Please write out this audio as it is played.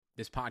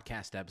This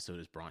podcast episode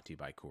is brought to you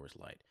by Coors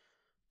Light.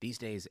 These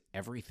days,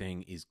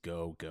 everything is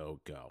go, go,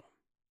 go.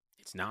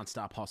 It's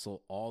nonstop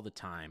hustle all the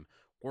time.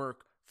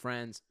 Work,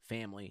 friends,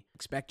 family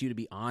expect you to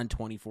be on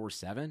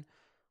 24/7.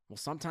 Well,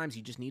 sometimes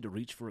you just need to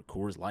reach for a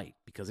Coors Light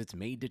because it's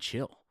made to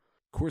chill.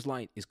 Coors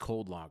Light is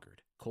cold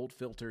lagered, cold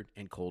filtered,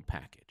 and cold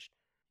packaged.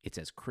 It's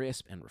as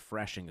crisp and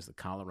refreshing as the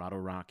Colorado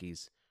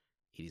Rockies.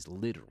 It is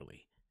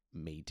literally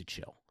made to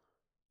chill.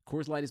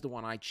 Coors Light is the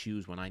one I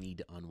choose when I need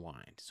to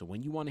unwind. So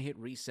when you want to hit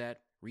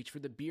reset, reach for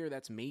the beer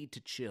that's made to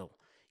chill.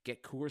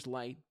 Get Coors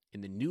Light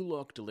in the new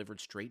look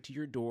delivered straight to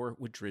your door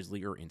with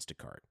Drizzly or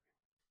Instacart.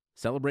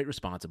 Celebrate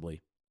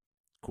responsibly.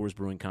 Coors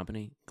Brewing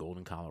Company,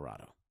 Golden,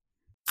 Colorado.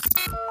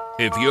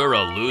 If you're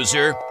a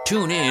loser,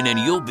 tune in and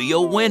you'll be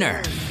a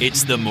winner.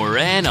 It's the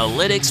Moran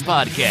Analytics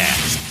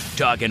Podcast.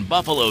 Talking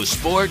Buffalo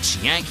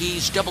sports,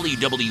 Yankees,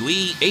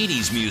 WWE,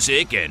 80s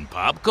music, and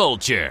pop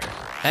culture.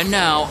 And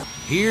now,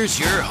 here's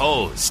your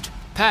host,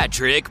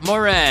 Patrick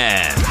Moran.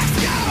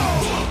 Let's go!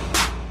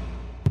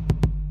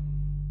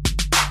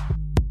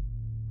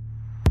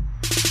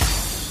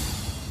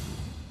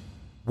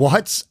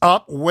 What's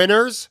up,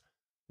 winners?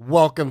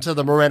 Welcome to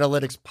the Moran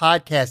Analytics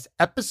Podcast,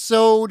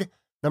 episode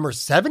number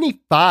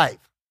 75.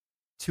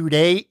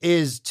 Today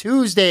is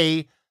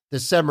Tuesday,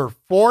 December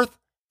 4th,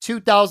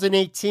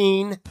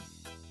 2018.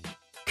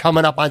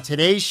 Coming up on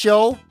today's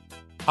show,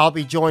 I'll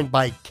be joined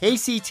by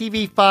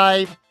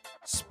KCTV5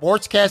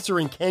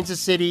 Sportscaster in Kansas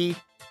City.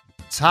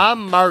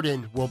 Tom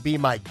Martin will be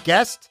my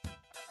guest.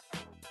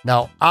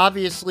 Now,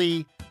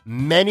 obviously,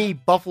 many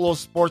Buffalo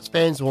sports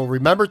fans will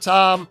remember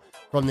Tom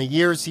from the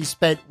years he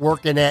spent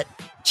working at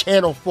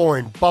Channel 4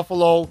 in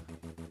Buffalo.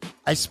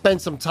 I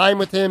spent some time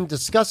with him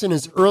discussing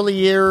his early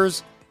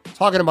years,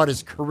 talking about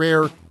his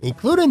career,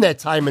 including that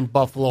time in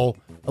Buffalo,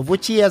 of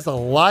which he has a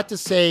lot to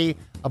say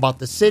about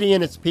the city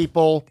and its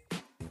people.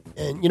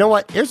 And you know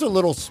what? Here's a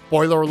little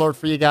spoiler alert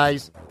for you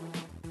guys.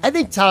 I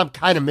think Tom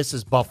kind of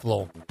misses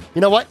Buffalo. You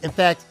know what? In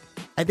fact,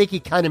 I think he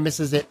kind of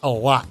misses it a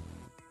lot.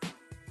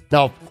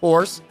 Now, of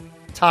course,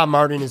 Tom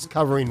Martin is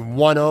covering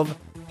one of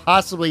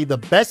possibly the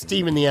best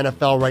team in the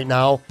NFL right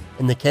now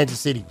in the Kansas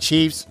City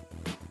Chiefs.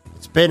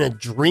 It's been a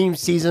dream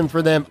season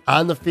for them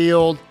on the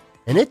field,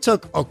 and it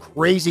took a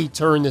crazy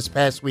turn this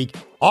past week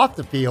off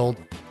the field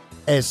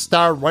as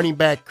star running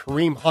back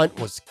Kareem Hunt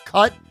was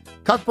cut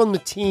from the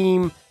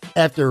team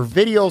after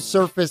video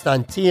surfaced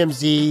on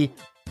TMZ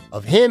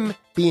of him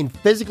being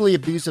physically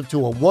abusive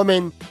to a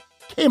woman.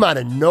 Came out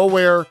of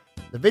nowhere.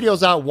 The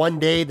video's out one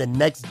day, the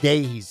next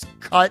day he's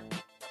cut.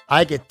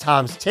 I get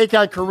Tom's take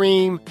on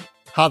Kareem,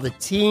 how the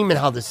team and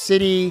how the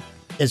city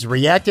is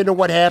reacting to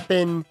what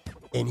happened.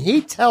 And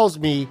he tells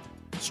me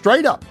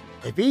straight up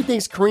if he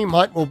thinks Kareem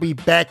Hunt will be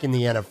back in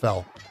the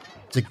NFL.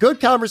 It's a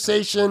good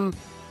conversation.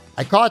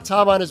 I caught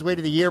Tom on his way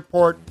to the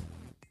airport,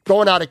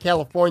 going out of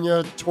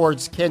California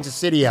towards Kansas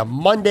City on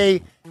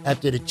Monday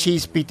after the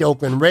Chiefs beat the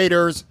Oakland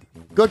Raiders.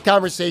 Good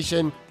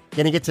conversation.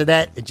 Going to get to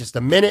that in just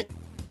a minute.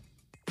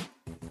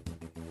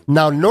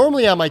 Now,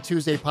 normally on my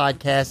Tuesday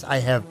podcast, I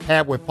have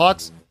Pat with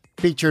Pucks,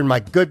 featuring my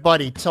good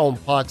buddy Tone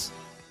Pucks.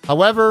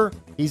 However,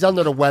 he's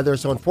under the weather,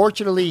 so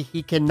unfortunately,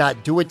 he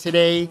cannot do it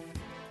today.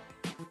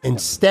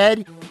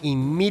 Instead,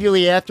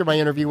 immediately after my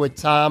interview with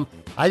Tom,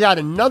 I got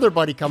another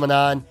buddy coming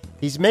on.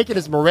 He's making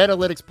his Moran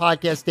Analytics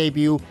podcast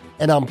debut,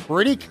 and I'm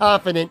pretty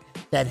confident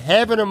that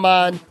having him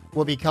on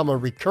will become a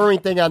recurring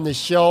thing on this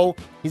show.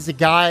 He's a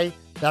guy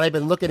that I've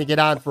been looking to get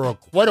on for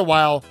quite a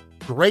while.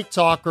 Great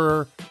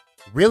talker,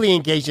 really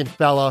engaging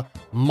fella.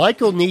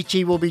 Michael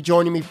Nietzsche will be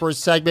joining me for a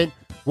segment.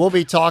 We'll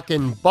be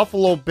talking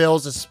Buffalo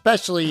Bills,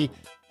 especially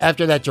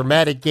after that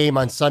dramatic game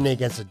on Sunday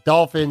against the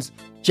Dolphins.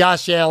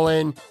 Josh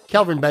Allen,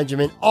 Kelvin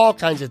Benjamin, all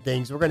kinds of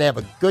things. We're going to have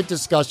a good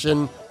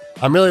discussion.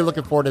 I'm really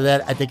looking forward to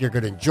that. I think you're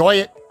going to enjoy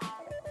it.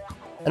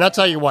 And I'll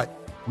tell you what,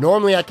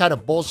 normally I kind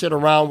of bullshit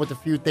around with a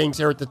few things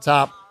here at the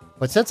top,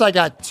 but since I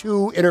got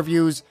two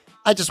interviews,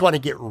 I just want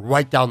to get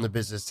right down to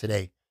business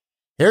today.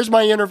 Here's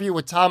my interview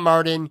with Tom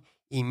Martin,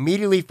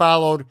 immediately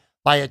followed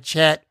by a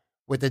chat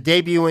with the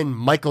debuting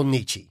Michael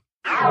Nietzsche.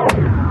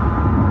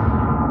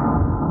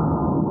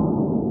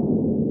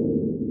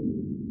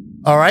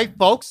 All right,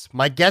 folks,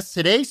 my guest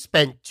today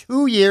spent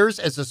 2 years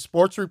as a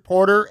sports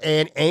reporter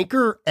and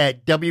anchor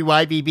at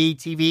WIVB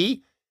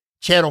TV,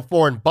 Channel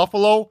 4 in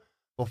Buffalo,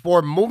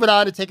 before moving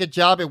on to take a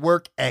job at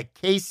work at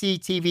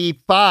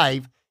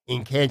KCTV5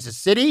 in Kansas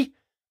City.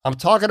 I'm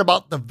talking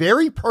about the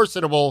very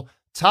personable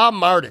Tom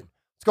Martin.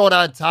 What's going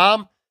on,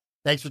 Tom?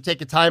 Thanks for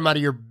taking time out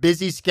of your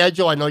busy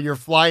schedule. I know you're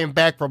flying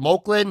back from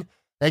Oakland.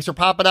 Thanks for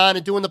popping on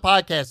and doing the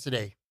podcast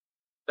today.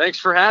 Thanks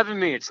for having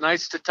me. It's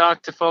nice to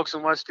talk to folks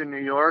in Western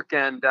New York.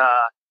 And,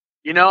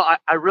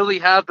 I really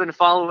have been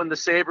following the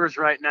Sabres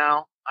right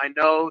now. I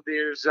know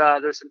there's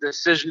some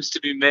decisions to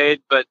be made,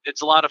 but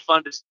it's a lot of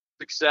fun to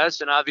success.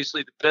 And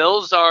obviously the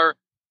Bills are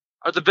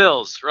the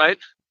Bills, right?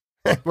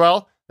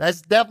 Well,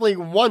 that's definitely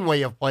one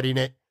way of putting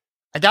it.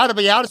 I got to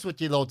be honest with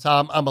you, though,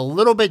 Tom. I'm a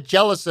little bit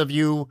jealous of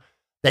you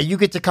that you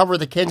get to cover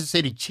the Kansas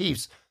City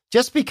Chiefs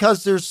just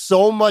because there's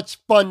so much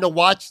fun to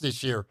watch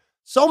this year.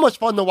 So much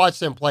fun to watch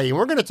them play. And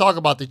we're going to talk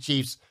about the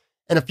Chiefs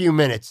in a few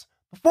minutes.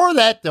 Before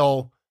that,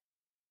 though,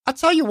 I'll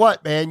tell you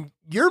what, man,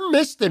 you're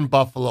missed in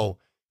Buffalo.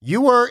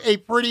 You were a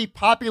pretty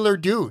popular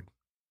dude.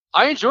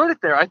 I enjoyed it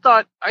there.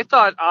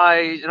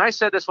 And I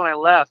said this when I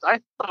left,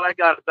 I thought I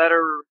got a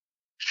better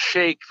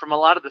shake from a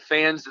lot of the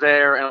fans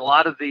there and a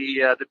lot of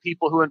the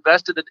people who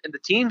invested in the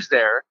teams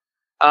there.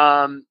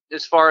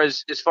 As far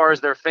as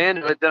their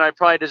fandom, than I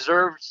probably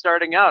deserved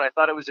starting out. I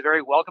thought it was a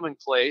very welcoming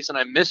place, and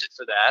I miss it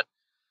for that.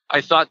 I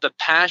thought the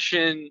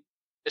passion,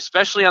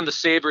 especially on the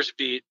Sabres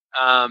beat,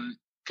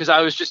 because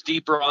I was just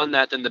deeper on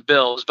that than the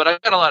Bills, but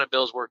I've got a lot of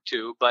Bills work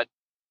too. But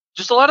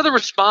just a lot of the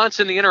response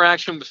and the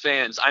interaction with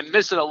fans, I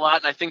miss it a lot,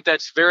 and I think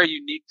that's very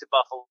unique to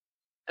Buffalo.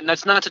 And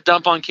that's not to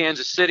dump on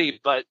Kansas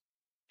City, but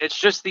it's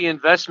just the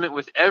investment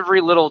with every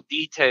little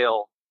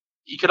detail.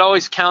 You could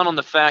always count on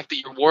the fact that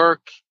your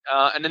work,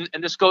 and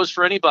this goes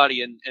for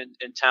anybody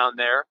in town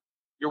there,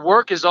 your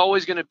work is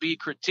always going to be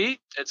critiqued.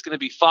 It's going to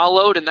be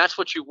followed, and that's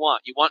what you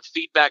want. You want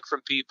feedback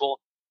from people,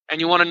 and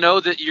you want to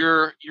know that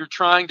you're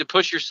trying to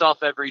push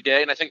yourself every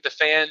day. And I think the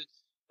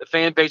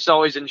fan base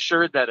always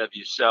ensured that of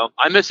you. So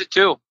I miss it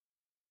too.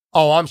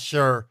 Oh, I'm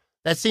sure.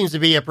 That seems to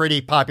be a pretty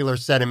popular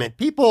sentiment.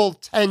 People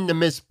tend to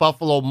miss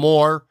Buffalo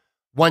more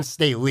once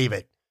they leave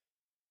it.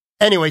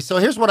 Anyway, so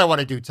here's what I want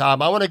to do,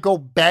 Tom. I want to go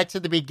back to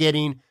the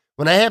beginning.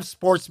 When I have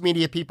sports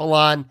media people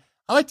on,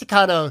 I like to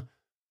kind of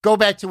go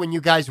back to when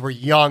you guys were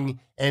young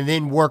and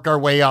then work our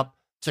way up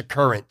to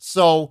current.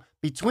 So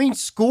between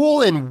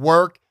school and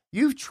work,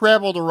 you've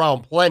traveled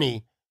around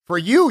plenty. For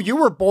you, you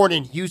were born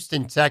in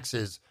Houston,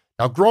 Texas.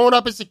 Now, growing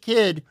up as a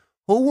kid,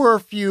 who were a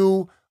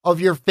few of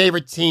your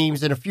favorite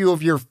teams and a few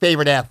of your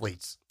favorite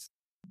athletes?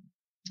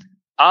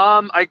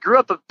 I grew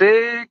up a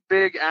big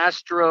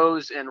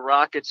Astros and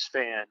Rockets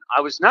fan.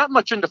 I was not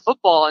much into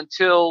football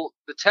until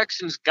the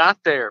Texans got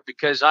there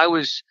because I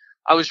was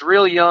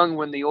really young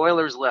when the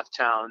Oilers left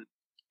town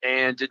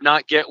and did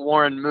not get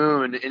Warren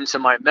Moon into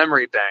my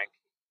memory bank.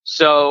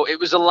 So it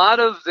was a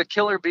lot of the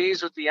Killer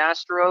Bees with the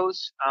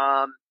Astros,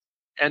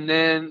 and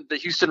then the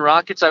Houston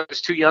Rockets. I was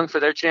too young for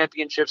their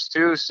championships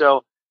too,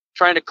 so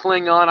trying to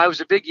cling on. I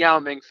was a big Yao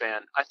Ming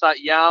fan. I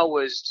thought Yao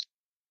was,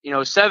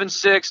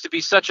 7'6", to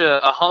be such a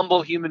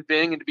humble human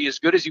being and to be as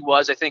good as he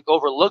was, I think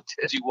overlooked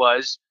as he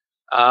was,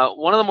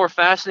 one of the more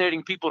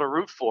fascinating people to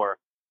root for.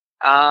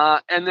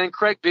 And then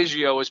Craig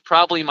Biggio was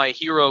probably my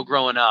hero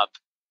growing up.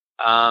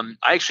 I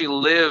actually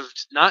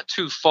lived not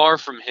too far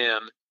from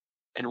him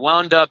and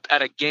wound up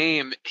at a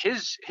game.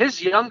 His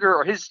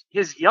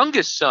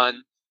youngest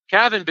son,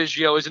 Kevin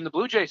Biggio, is in the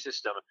Blue Jay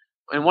system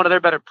and one of their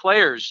better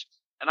players.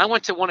 And I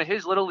went to one of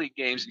his Little League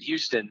games in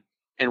Houston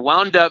and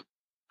wound up,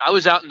 I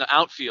was out in the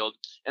outfield,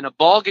 and a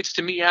ball gets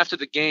to me after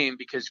the game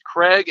because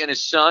Craig and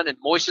his son and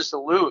Moises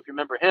Alou, if you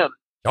remember him,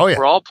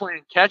 were all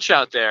playing catch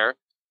out there.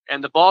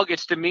 And the ball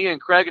gets to me, and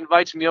Craig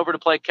invites me over to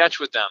play catch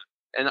with them.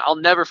 And I'll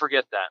never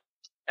forget that.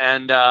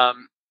 And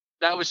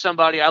that was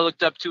somebody I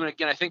looked up to. And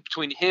again, I think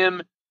between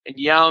him and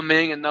Yao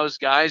Ming and those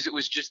guys, it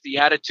was just the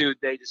attitude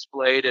they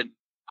displayed. And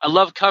I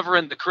love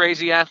covering the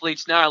crazy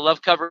athletes now. I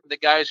love covering the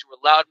guys who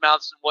were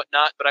loudmouths and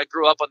whatnot. But I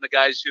grew up on the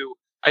guys who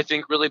I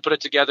think really put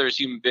it together as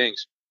human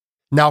beings.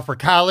 Now, for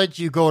college,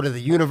 you go to the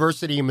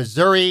University of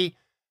Missouri.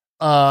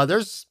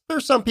 There's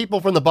some people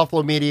from the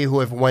Buffalo media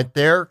who have went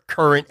there,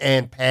 current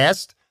and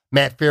past.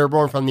 Matt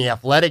Fairborn from The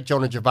Athletic,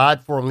 Jonah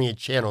Javad, formerly at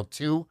Channel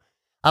 2.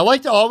 I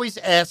like to always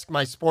ask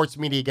my sports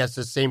media guests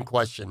the same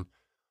question.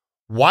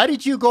 Why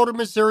did you go to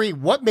Missouri?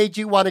 What made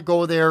you want to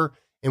go there?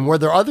 And were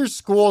there other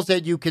schools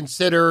that you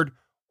considered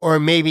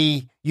or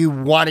maybe you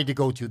wanted to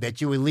go to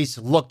that you at least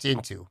looked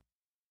into?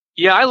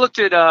 Yeah, I looked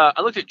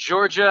at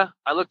Georgia.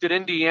 I looked at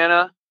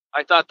Indiana.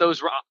 I thought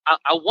those were, I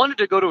wanted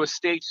to go to a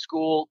state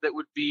school that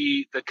would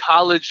be the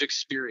college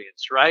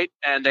experience, right?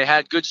 And they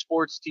had good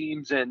sports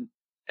teams. And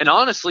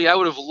honestly, I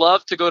would have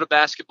loved to go to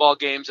basketball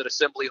games at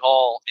Assembly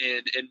Hall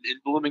in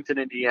Bloomington,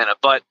 Indiana.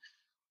 But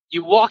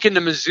you walk into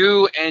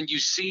Mizzou and you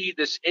see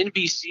this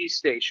NBC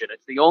station.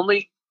 It's the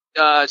only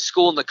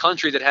school in the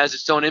country that has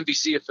its own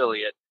NBC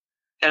affiliate.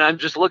 And I'm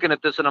just looking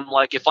at this and I'm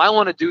like, if I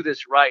want to do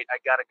this right, I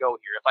got to go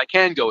here. If I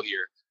can go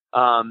here.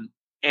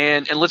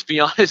 And let's be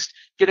honest,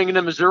 getting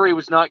into Missouri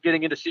was not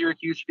getting into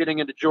Syracuse, getting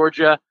into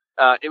Georgia.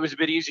 It was a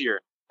bit easier.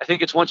 I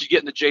think it's once you get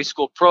in the J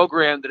School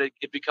program that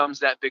it becomes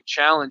that big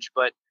challenge.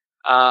 But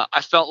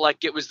I felt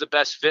like it was the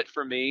best fit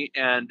for me.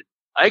 And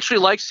I actually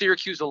liked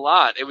Syracuse a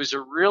lot. It was a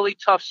really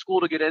tough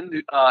school to get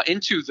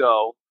into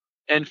though.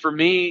 And for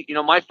me,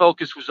 my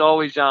focus was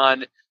always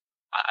on,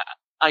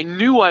 I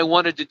knew I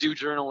wanted to do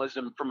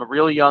journalism from a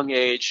really young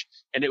age,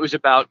 and it was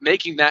about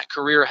making that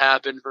career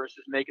happen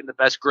versus making the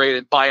best grade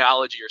in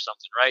biology or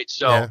something, right?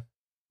 So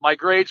My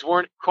grades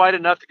weren't quite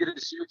enough to get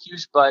into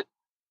Syracuse, but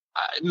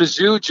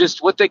Mizzou,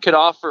 just what they could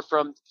offer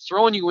from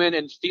throwing you in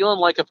and feeling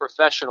like a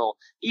professional,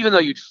 even though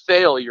you'd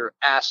fail your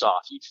ass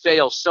off. You'd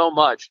fail so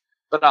much,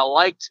 but I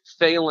liked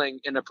failing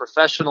in a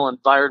professional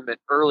environment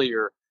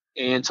earlier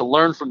and to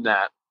learn from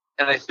that.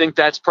 And I think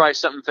that's probably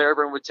something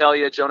Fairburn would tell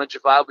you, Jonah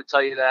Javad would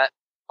tell you that.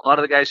 A lot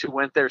of the guys who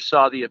went there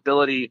saw the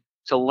ability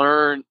to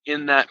learn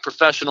in that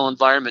professional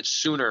environment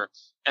sooner.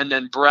 and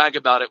then brag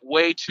about it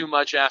way too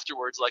much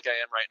afterwards like I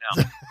am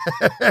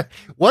right now.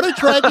 What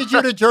attracted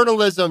you to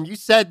journalism? You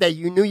said that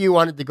you knew you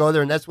wanted to go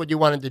there and that's what you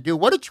wanted to do.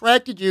 What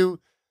attracted you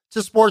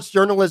to sports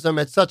journalism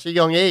at such a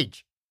young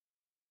age?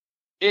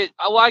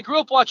 Well, I grew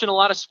up watching a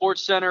lot of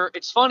SportsCenter.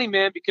 It's funny,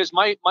 man, because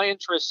my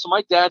interests, so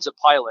my dad's a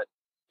pilot,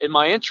 and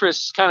my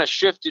interests kind of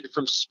shifted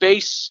from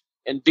space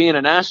and being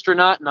an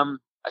astronaut. And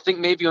I think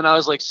maybe when I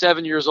was like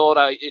 7 years old,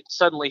 it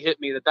suddenly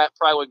hit me that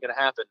probably wasn't going to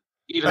happen,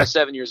 even at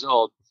 7 years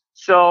old.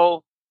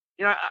 So,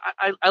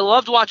 I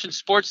loved watching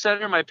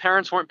SportsCenter. My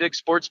parents weren't big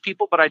sports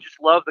people, but I just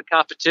love the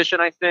competition,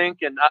 I think.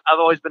 And I've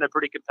always been a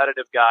pretty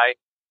competitive guy.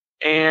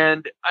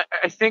 And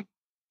I think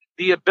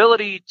the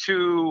ability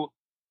to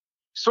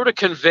sort of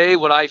convey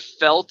what I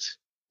felt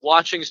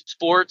watching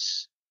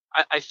sports,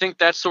 I think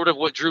that's sort of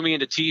what drew me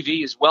into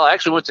TV as well. I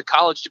actually went to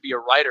college to be a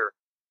writer.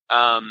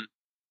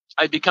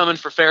 I'd be coming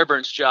for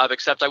Fairbairn's job,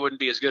 except I wouldn't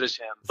be as good as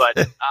him.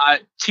 But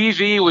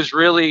TV was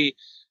really,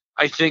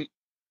 I think,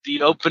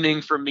 the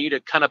opening for me to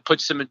kind of put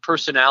some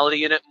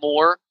personality in it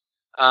more,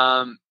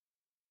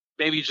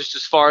 maybe just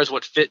as far as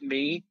what fit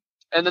me.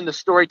 And then the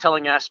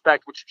storytelling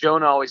aspect, which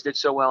Jonah always did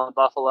so well in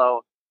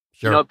Buffalo.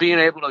 Sure. Being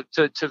able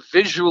to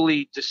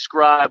visually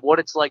describe what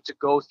it's like to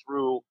go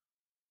through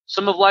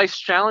some of life's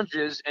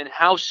challenges and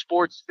how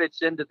sports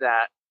fits into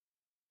that.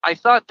 I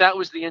thought that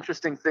was the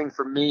interesting thing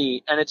for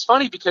me. And it's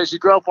funny because you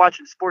grow up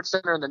watching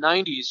SportsCenter in the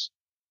 90s,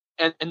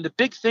 and the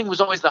big thing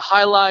was always the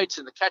highlights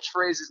and the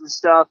catchphrases and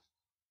stuff.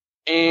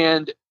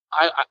 And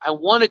I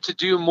wanted to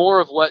do more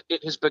of what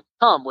it has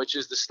become, which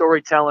is the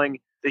storytelling,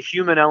 the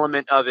human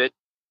element of it.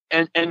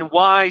 And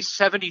why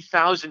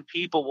 70,000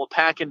 people will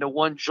pack into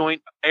one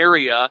joint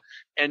area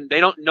and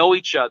they don't know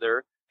each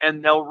other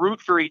and they'll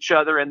root for each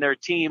other and their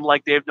team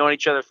like they've known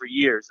each other for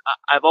years.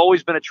 I've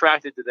always been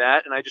attracted to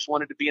that, and I just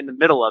wanted to be in the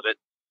middle of it.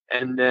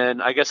 And then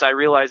I guess I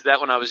realized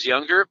that when I was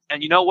younger.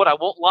 And you know what? I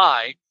won't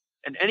lie.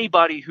 And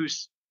anybody who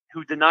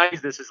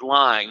denies this is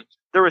lying.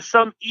 There is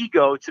some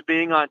ego to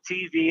being on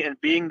TV and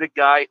being the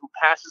guy who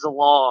passes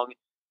along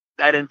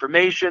that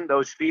information,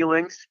 those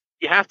feelings.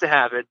 You have to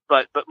have it,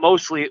 but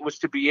mostly it was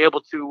to be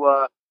able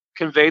to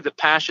convey the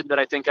passion that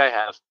I think I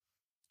have.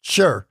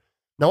 Sure.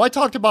 Now, I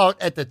talked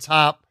about at the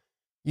top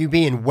you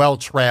being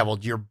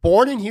well-traveled. You're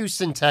born in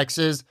Houston,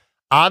 Texas.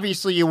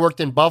 Obviously, you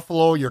worked in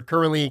Buffalo. You're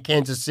currently in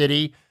Kansas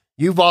City.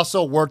 You've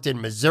also worked in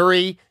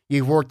Missouri.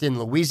 You've worked in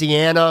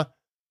Louisiana.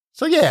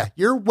 So, yeah,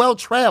 you're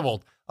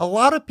well-traveled. A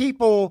lot of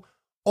people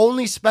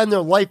only spend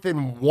their life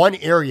in one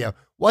area.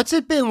 What's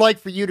it been like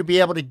for you to be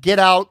able to get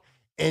out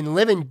and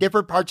live in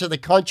different parts of the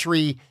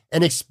country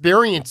and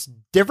experience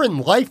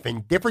different life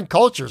and different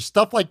cultures,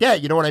 stuff like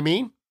that? You know what I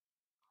mean?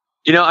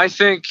 I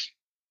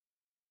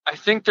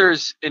think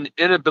there's an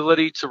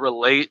inability to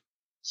relate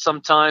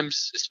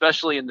sometimes,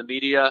 especially in the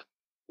media,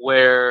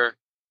 where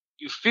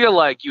you feel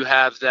like you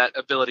have that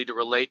ability to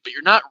relate, but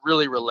you're not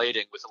really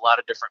relating with a lot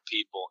of different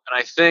people. And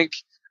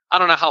I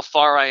don't know how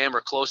far I am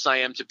or close I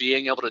am to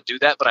being able to do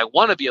that, but I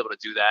want to be able to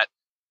do that.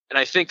 And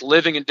I think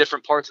living in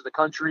different parts of the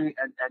country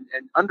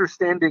and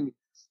understanding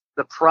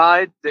the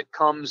pride that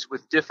comes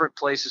with different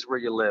places where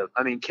you live.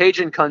 I mean,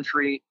 Cajun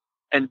country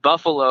and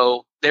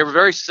Buffalo, they were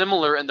very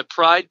similar in the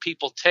pride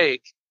people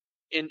take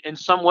in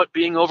somewhat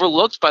being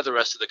overlooked by the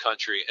rest of the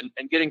country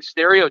and getting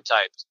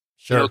stereotyped.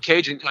 Sure.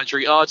 Cajun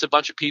country, it's a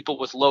bunch of people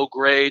with low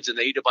grades and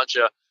they eat a bunch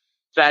of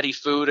fatty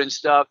food and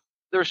stuff.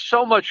 There's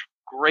so many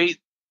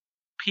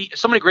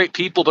great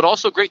people, but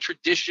also great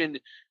tradition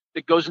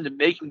that goes into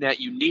making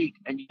that unique.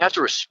 And you have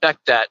to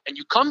respect that. And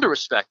you come to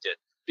respect it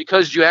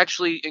because you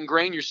actually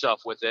ingrain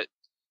yourself with it.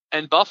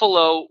 And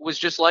Buffalo was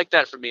just like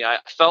that for me. I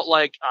felt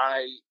like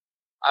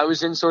I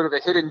was in sort of a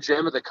hidden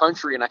gem of the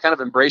country, and I kind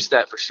of embraced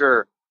that for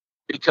sure.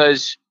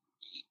 Because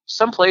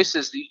some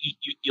places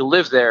you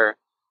live there,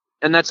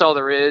 and that's all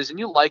there is, and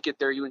you like it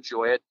there, you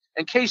enjoy it.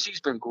 And KC's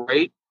been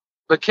great,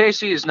 but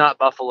KC is not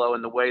Buffalo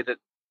in the way that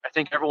I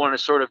think everyone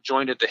has sort of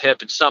joined at the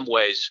hip in some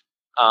ways.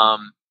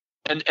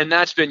 And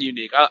that's been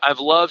unique. I've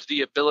loved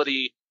the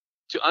ability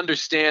to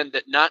understand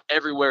that not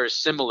everywhere is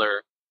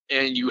similar,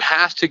 and you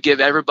have to give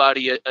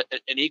everybody an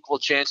equal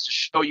chance to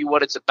show you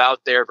what it's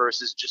about there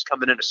versus just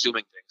coming in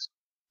assuming things.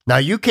 Now,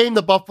 you came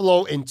to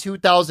Buffalo in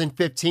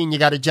 2015. You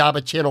got a job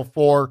at Channel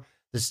 4.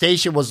 The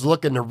station was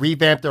looking to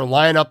revamp their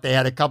lineup. They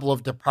had a couple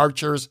of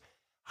departures.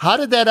 How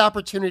did that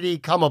opportunity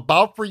come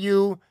about for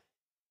you?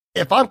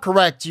 If I'm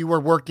correct, you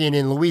were working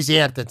in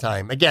Louisiana at the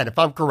time. Again, if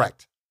I'm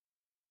correct.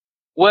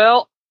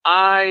 Well,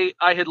 I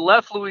had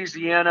left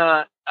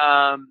Louisiana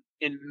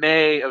in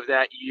May of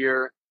that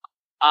year.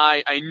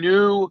 I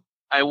knew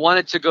I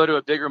wanted to go to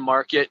a bigger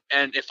market,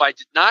 and if I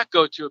did not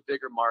go to a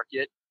bigger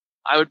market,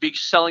 I would be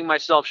selling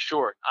myself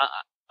short.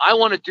 I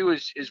want to do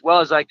as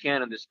well as I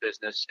can in this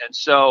business. And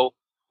so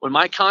when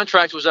my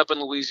contract was up in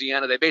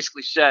Louisiana, they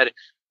basically said,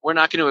 we're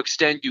not going to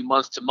extend you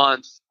month to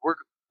month.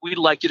 We'd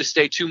like you to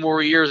stay 2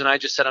 more years. And I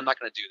just said, I'm not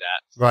going to do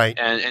that. Right.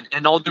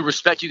 And all due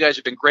respect, you guys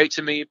have been great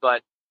to me.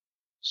 But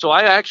so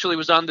I actually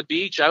was on the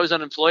beach. I was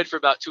unemployed for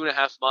about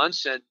 2.5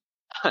 months. And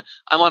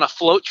I'm on a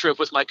float trip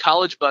with my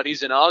college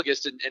buddies in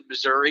August in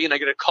Missouri, and I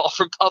get a call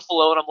from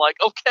Buffalo, and I'm like,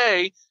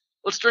 okay,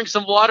 let's drink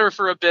some water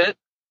for a bit,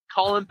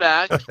 call him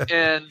back.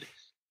 And,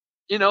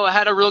 I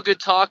had a real good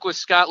talk with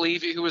Scott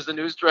Levy, who was the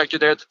news director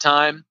there at the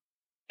time.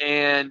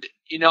 And,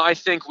 I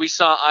think we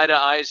saw eye to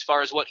eye as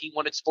far as what he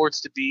wanted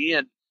sports to be.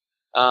 And,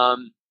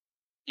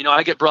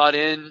 I get brought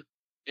in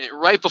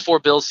right before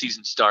Bill's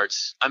season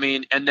starts. I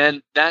mean, and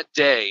then that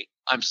day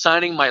I'm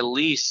signing my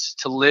lease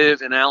to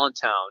live in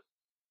Allentown,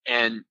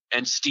 and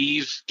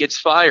Steve gets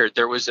fired.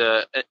 There was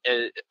a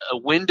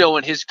window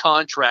in his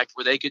contract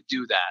where they could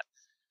do that.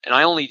 And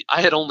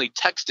I had only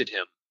texted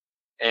him,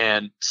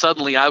 and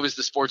suddenly I was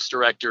the sports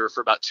director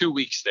for about 2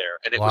 weeks there.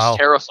 And it was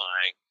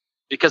terrifying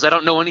because I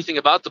don't know anything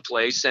about the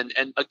place. And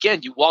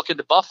again, you walk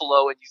into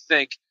Buffalo and you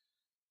think,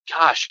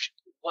 gosh,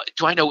 what,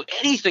 do I know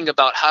anything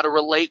about how to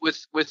relate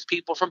with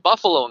people from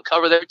Buffalo and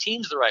cover their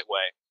teams the right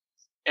way?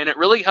 And it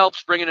really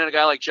helps bringing in a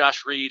guy like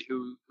Josh Reed,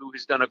 who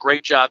has done a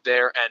great job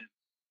there. And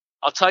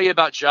I'll tell you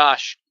about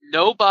Josh.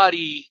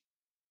 Nobody,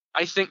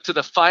 I think, to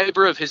the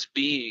fiber of his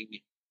being,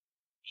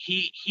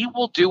 he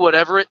will do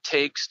whatever it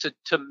takes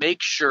to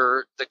make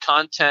sure the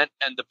content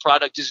and the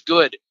product is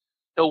good.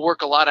 He'll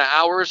work a lot of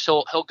hours.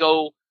 He'll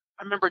go.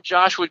 I remember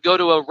Josh would go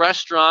to a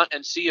restaurant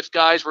and see if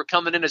guys were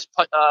coming in as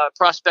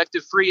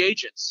prospective free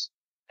agents,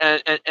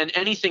 and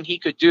anything he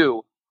could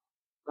do.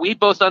 We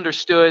both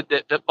understood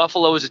that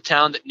Buffalo is a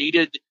town that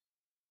needed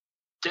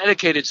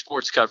dedicated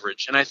sports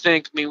coverage. And I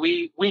think,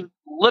 we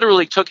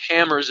literally took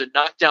hammers and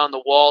knocked down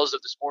the walls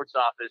of the sports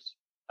office.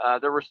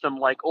 There were some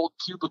like old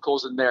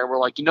cubicles in there. We're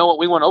like, you know what?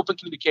 We want open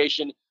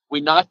communication.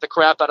 We knocked the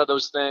crap out of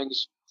those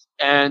things.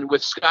 And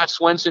with Scott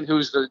Swenson,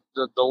 who's the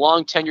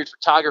long tenured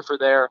photographer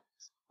there,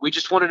 we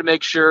just wanted to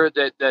make sure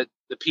that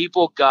the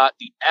people got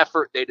the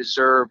effort they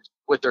deserved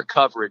with their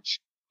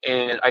coverage.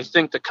 And I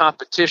think the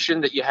competition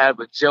that you had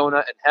with Jonah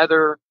and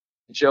Heather,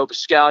 Joe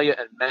Biscaglia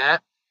and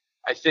Matt,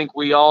 I think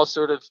we all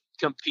sort of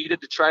competed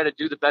to try to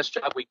do the best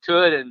job we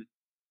could. And,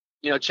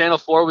 Channel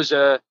 4 was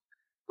a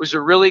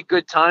really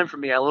good time for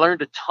me. I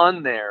learned a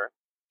ton there,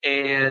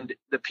 and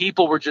the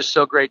people were just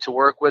so great to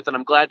work with. And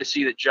I'm glad to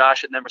see that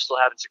Josh and them are still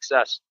having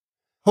success.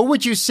 Who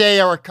would you say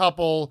are a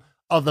couple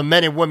of the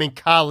men and women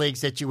colleagues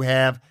that you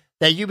have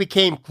that you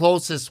became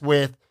closest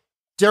with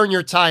during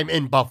your time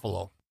in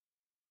Buffalo?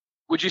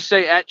 Would you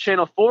say at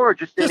Channel 4 or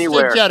just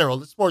anywhere? In general,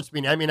 the sports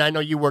media. I mean, I know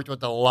you worked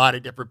with a lot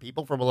of different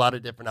people from a lot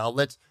of different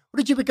outlets. Who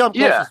did you become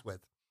closest with?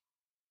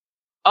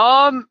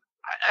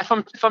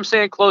 If I'm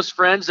saying close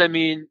friends, I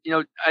mean,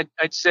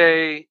 I'd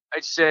say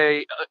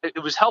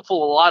it was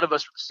helpful. A lot of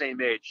us were the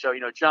same age. So,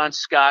 John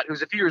Scott,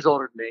 who's a few years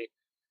older than me,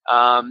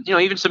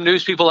 even some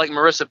news people like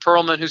Marissa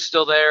Perlman, who's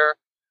still there.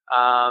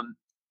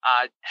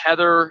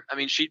 Heather, I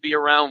mean, she'd be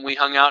around when we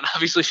hung out. And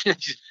obviously,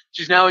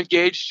 she's now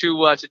engaged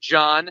to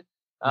John.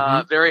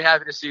 Very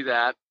happy to see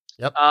that.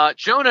 Yep.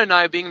 Jonah and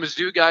I, being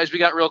Mizzou guys, we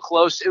got real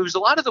close. It was a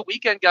lot of the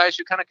weekend guys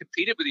who kind of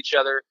competed with each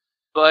other,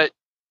 but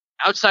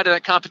outside of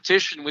that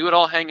competition, we would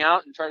all hang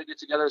out and try to get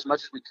together as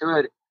much as we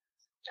could.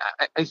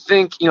 I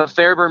think,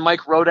 Fairburn,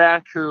 Mike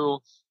Rodak, who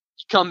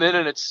come in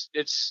and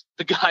it's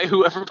the guy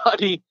who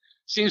everybody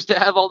seems to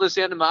have all this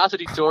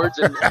animosity towards,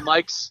 and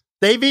Mike's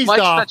they've eased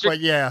off, but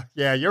yeah,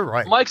 you're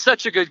right. Mike's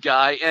such a good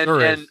guy,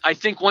 and I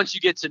think once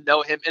you get to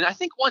know him, and I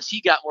think once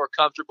he got more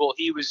comfortable,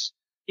 he was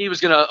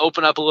going to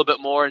open up a little bit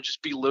more and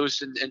just be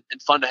loose and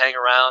fun to hang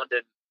around.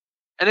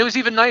 And it was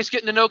even nice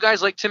getting to know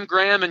guys like Tim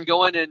Graham and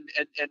going and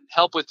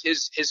help with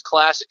his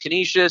class at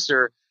Canisius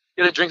or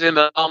get a drink with him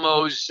at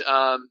Elmo's.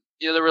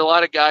 There were a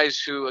lot of guys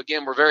who,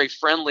 again, were very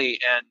friendly.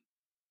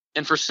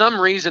 And for some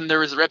reason, there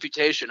was a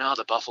reputation,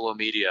 the Buffalo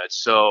media,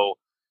 it's so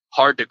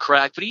hard to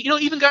crack. But,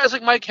 even guys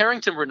like Mike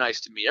Harrington were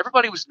nice to me.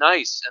 Everybody was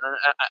nice.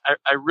 And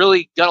I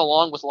really got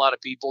along with a lot of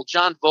people.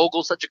 John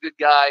Vogel, such a good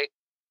guy.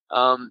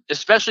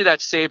 Especially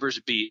that Sabres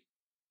beat.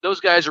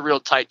 Those guys are real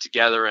tight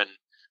together, and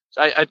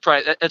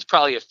that's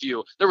probably a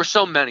few. There were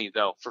so many,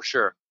 though, for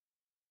sure.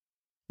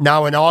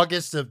 Now, in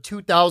August of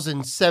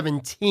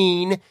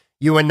 2017,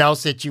 you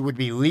announced that you would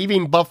be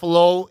leaving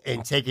Buffalo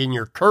and taking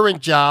your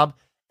current job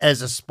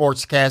as a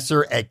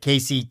sportscaster at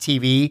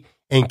KCTV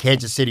in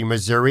Kansas City,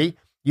 Missouri.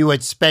 You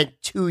had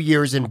spent 2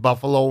 years in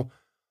Buffalo.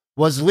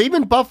 Was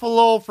leaving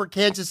Buffalo for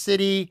Kansas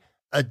City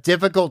a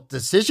difficult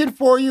decision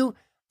for you?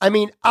 I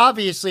mean,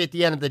 obviously, at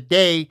the end of the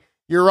day,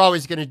 you're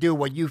always going to do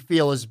what you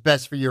feel is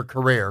best for your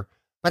career.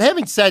 But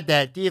having said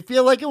that, do you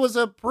feel like it was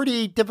a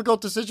pretty difficult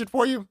decision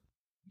for you?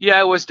 Yeah,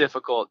 it was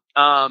difficult.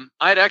 I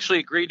had actually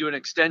agreed to an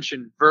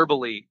extension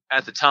verbally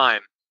at the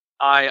time.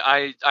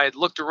 I had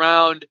looked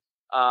around.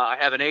 I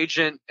have an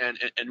agent, and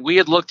we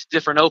had looked at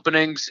different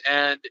openings,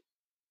 and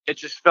it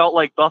just felt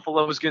like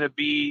Buffalo was going to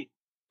be.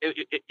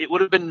 It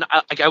would have been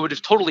like I would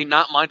have totally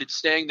not minded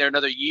staying there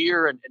another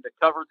year and to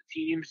cover the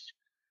teams.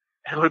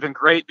 It would have been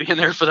great being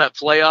there for that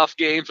playoff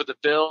game for the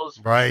Bills,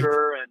 right?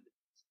 Sure.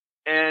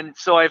 And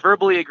so I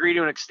verbally agreed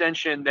to an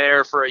extension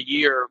there for a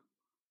year.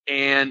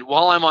 And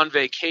while I'm on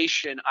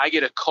vacation, I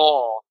get a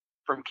call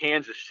from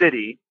Kansas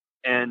City,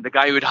 and the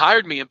guy who had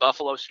hired me in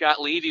Buffalo, Scott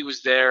Levy,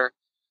 was there.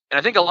 And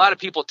I think a lot of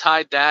people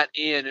tied that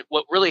in.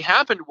 What really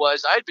happened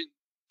was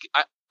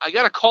I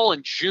got a call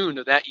in June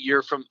of that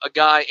year from a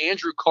guy,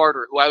 Andrew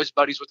Carter, who I was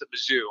buddies with at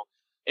Mizzou.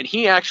 And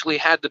he actually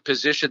had the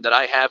position that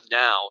I have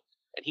now.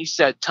 And he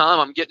said, Tom,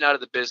 I'm getting out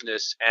of the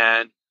business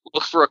and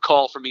look for a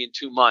call for me in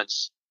 2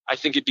 months. I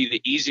think it'd be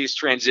the easiest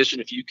transition.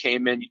 If you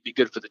came in, you'd be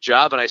good for the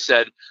job. And I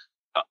said,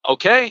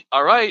 okay,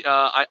 all right.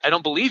 I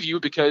don't believe you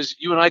because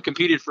you and I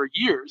competed for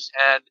years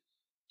and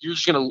you're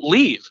just going to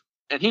leave.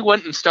 And he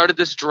went and started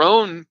this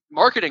drone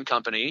marketing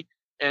company.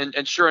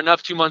 And sure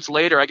enough, 2 months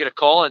later, I get a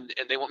call and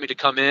they want me to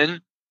come in.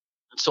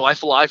 And so I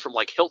fly from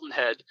like Hilton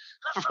Head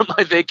from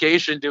my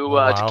vacation to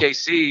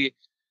KC.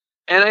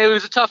 And it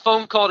was a tough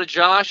phone call to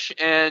Josh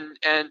and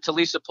to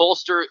Lisa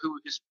Polster, who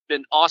has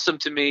been awesome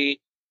to me,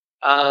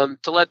 to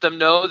let them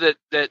know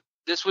that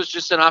this was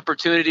just an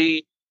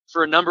opportunity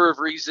for a number of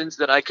reasons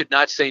that I could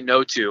not say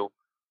no to.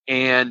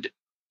 And,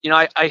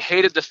 I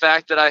hated the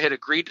fact that I had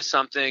agreed to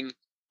something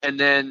and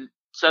then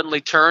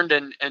suddenly turned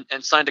and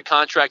signed a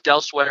contract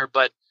elsewhere.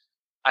 But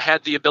I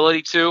had the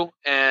ability to,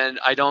 and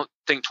I don't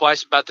think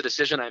twice about the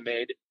decision I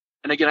made.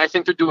 And again, I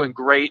think they're doing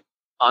great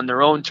on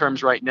their own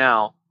terms right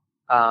now.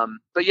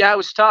 But yeah, it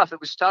was tough. It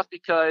was tough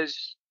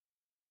because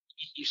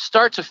you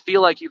start to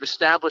feel like you've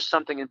established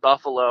something in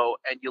Buffalo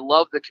and you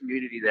love the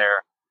community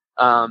there.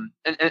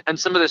 And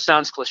some of this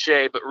sounds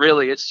cliche, but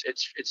really it's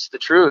the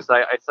truth.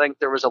 I think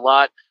there was a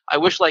lot. I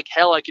wish like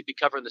hell I could be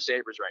covering the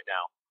Sabres right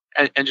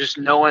now and just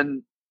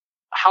knowing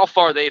how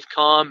far they've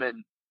come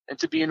and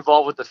to be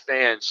involved with the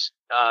fans.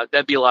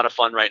 That'd be a lot of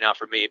fun right now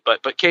for me,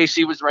 but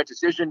KC was the right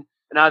decision.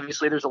 And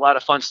obviously there's a lot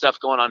of fun stuff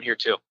going on here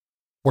too.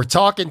 We're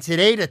talking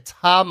today to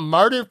Tom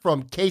Martin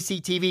from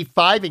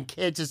KCTV5 in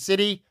Kansas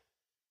City.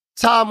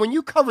 Tom, when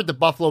you covered the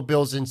Buffalo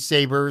Bills and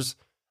Sabres,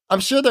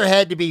 I'm sure there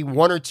had to be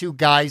one or two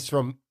guys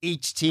from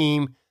each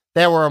team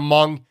that were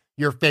among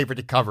your favorite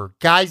to cover.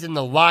 Guys in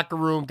the locker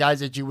room, guys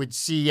that you would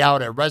see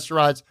out at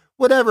restaurants,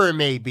 whatever it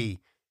may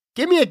be.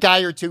 Give me a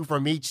guy or two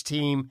from each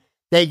team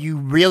that you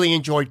really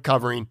enjoyed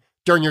covering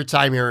during your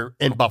time here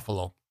in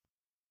Buffalo.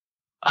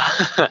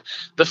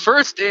 The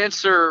first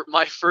answer,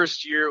 my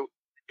first year,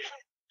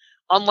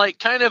 on like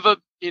kind of a,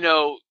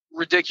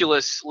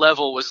 ridiculous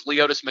level, was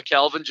Leotis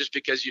McKelvin, just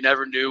because you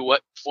never knew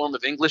what form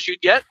of English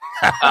you'd get.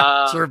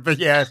 Sure, but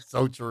yeah,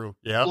 so true.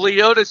 Yeah.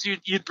 Leotis,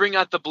 you'd bring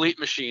out the bleep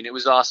machine. It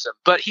was awesome.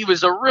 But he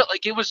was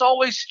it was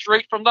always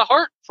straight from the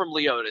heart from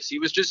Leotis. He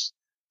was just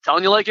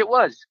telling you like it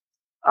was.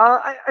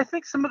 I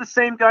think some of the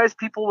same guys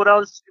people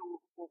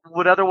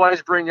would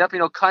otherwise bring up,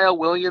 Kyle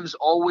Williams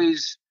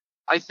always,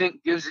 I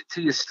think, gives it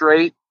to you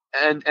straight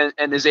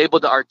and is able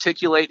to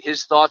articulate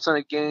his thoughts on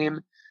a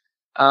game.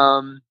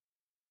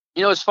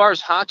 As far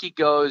as hockey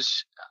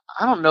goes,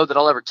 I don't know that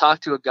I'll ever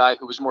talk to a guy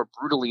who was more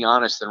brutally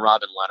honest than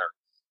Robin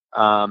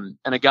Leonard.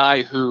 And a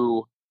guy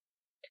who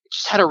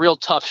just had a real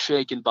tough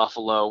shake in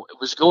Buffalo. It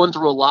was going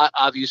through a lot,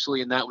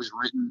 obviously, and that was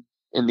written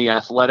in The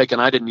Athletic,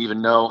 and I didn't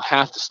even know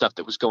half the stuff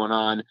that was going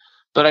on.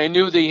 But I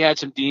knew that he had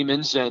some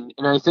demons, and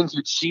I think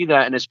you'd see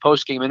that in his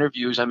post-game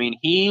interviews. I mean,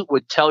 he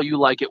would tell you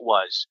like it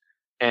was.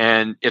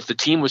 And if the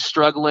team was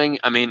struggling,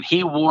 I mean,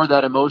 he wore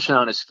that emotion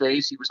on his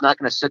face. He was not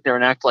going to sit there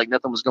and act like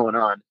nothing was going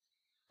on.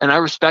 And I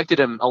respected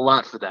him a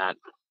lot for that.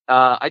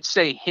 I'd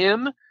say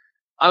him.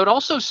 I would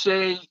also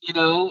say,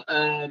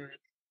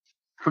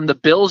 from the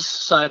Bills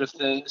side of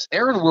things,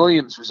 Aaron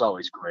Williams was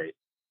always great.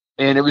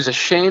 And it was a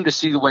shame to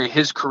see the way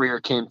his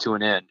career came to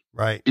an end.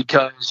 Right.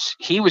 Because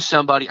he was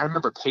somebody, I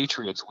remember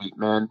Patriots Week,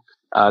 man.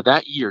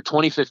 That year,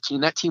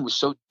 2015, that team was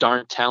so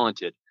darn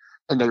talented.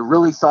 And they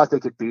really thought they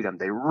could beat him.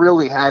 They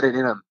really had it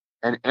in them.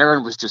 And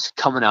Aaron was just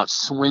coming out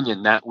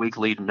swinging that week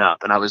leading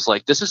up. And I was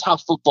like, this is how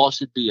football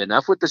should be.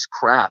 Enough with this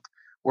crap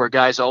where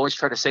guys always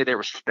try to say they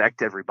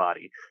respect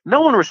everybody.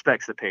 No one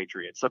respects the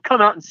Patriots. So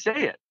come out and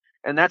say it.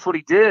 And that's what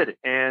he did.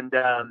 And,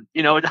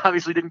 it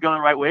obviously didn't go the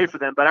right way for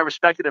them, but I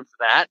respected him for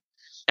that.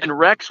 And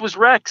Rex was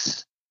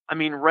Rex. I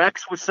mean,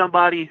 Rex was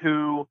somebody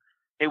who,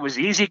 it was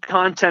easy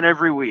content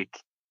every week.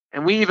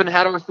 And we even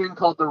had our thing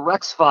called the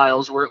Rex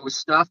Files, where it was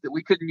stuff that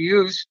we couldn't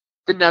use,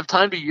 didn't have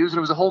time to use, and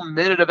it was a whole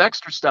minute of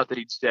extra stuff that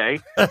he'd say.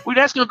 We'd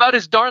ask him about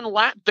his darn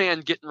lap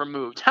band getting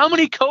removed. How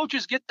many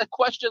coaches get the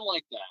question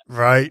like that?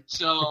 Right.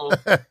 So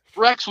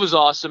Rex was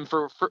awesome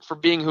for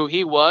being who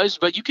he was,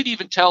 but you could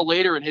even tell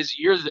later in his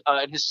years,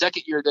 in his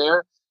second year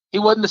there, he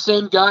wasn't the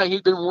same guy.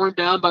 He'd been worn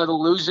down by the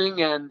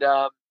losing, and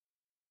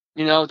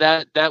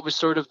that was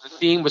sort of the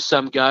theme with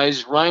some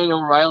guys. Ryan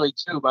O'Reilly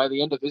too. By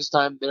the end of his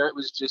time there, it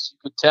was just, you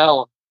could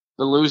tell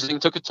the losing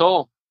took a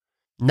toll.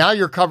 Now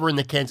you're covering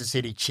the Kansas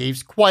City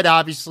Chiefs. Quite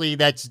obviously,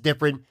 that's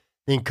different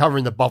than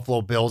covering the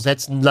Buffalo Bills.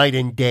 That's night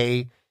and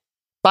day,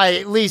 by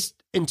at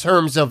least in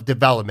terms of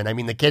development. I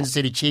mean, the Kansas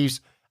City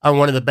Chiefs are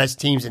one of the best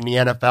teams in the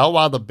NFL,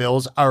 while the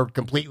Bills are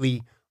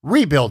completely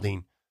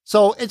rebuilding.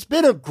 So it's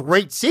been a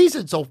great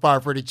season so far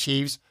for the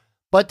Chiefs,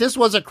 but this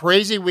was a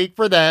crazy week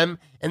for them.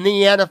 And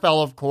the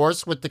NFL, of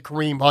course, with the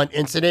Kareem Hunt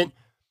incident.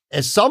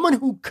 As someone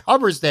who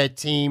covers that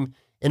team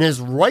and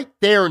is right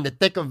there in the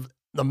thick of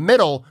the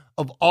middle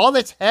of all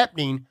that's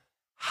happening,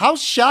 how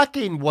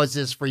shocking was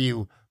this for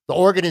you? the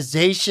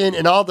organization,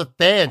 and all the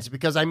fans?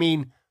 Because, I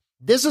mean,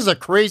 this is a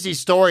crazy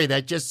story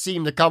that just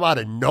seemed to come out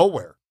of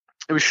nowhere.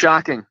 It was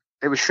shocking.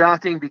 It was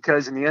shocking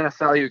because in the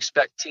NFL, you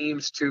expect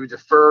teams to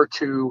defer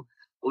to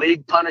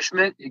league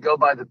punishment. You go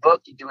by the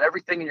book. You do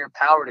everything in your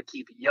power to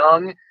keep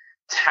young,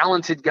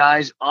 talented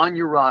guys on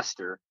your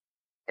roster.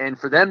 And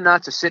for them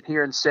not to sit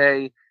here and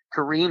say,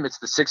 Kareem, it's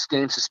the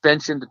 6-game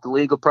suspension that the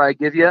league will probably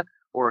give you,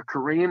 or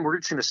Kareem, we're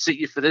just going to sit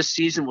you for this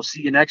season. We'll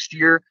see you next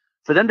year.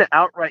 For them to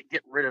outright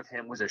get rid of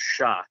him was a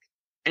shock.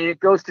 And it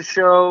goes to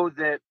show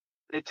that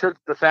they took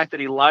the fact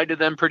that he lied to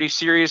them pretty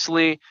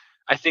seriously.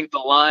 I think the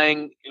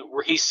lying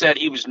where he said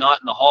he was not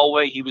in the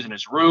hallway, he was in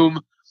his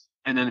room,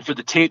 and then for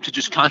the tape to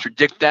just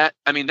contradict that,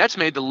 I mean, that's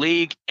made the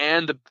league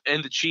and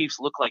the Chiefs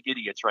look like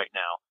idiots right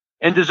now,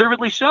 and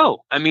deservedly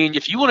so. I mean,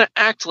 if you want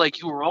to act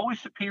like you were always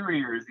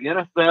superior as the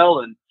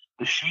NFL and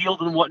the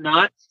Shield and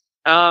whatnot,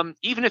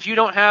 even if you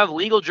don't have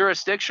legal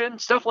jurisdiction,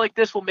 stuff like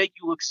this will make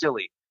you look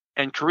silly.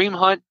 And Kareem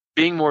Hunt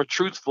being more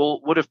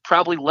truthful would have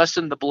probably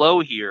lessened the blow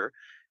here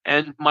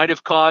and might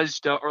have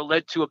caused or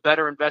led to a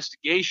better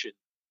investigation.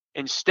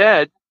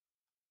 Instead,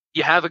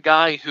 you have a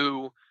guy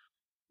who,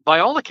 by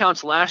all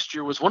accounts, last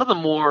year was one of the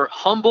more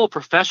humble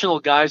professional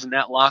guys in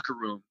that locker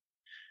room.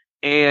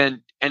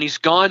 And he's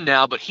gone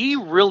now, but he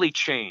really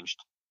changed.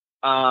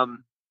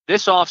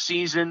 This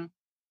offseason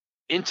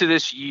into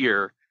this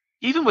year,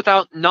 even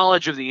without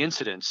knowledge of the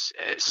incidents,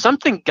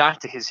 something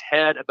got to his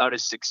head about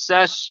his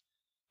success,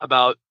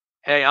 about,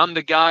 hey, I'm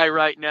the guy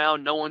right now.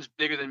 No one's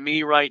bigger than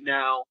me right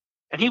now.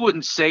 And he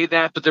wouldn't say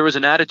that, but there was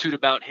an attitude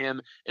about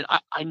him. And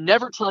I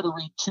never try to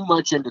read too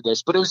much into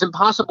this, but it was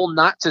impossible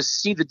not to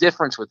see the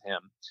difference with him.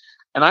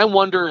 And I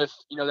wonder if,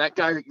 that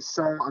guy that you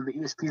saw on the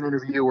ESPN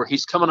interview where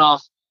he's coming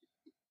off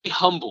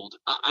humbled,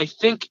 I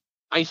think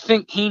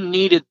he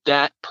needed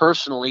that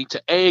personally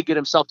to, A, get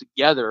himself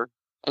together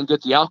and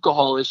get the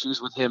alcohol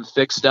issues with him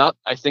fixed up.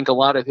 I think a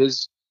lot of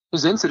his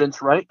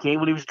incidents, right, came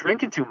when he was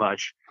drinking too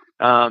much.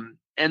 And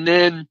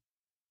then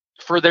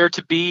for there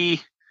to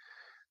be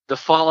the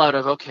fallout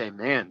of, okay,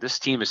 man, this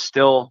team is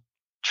still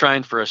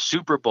trying for a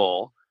Super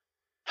Bowl.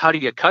 How do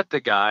you cut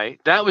the guy?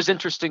 That was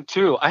interesting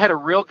too. I had a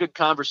real good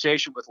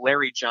conversation with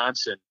Larry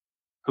Johnson,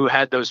 who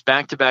had those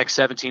back-to-back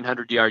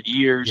 1,700-yard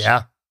years,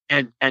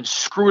 and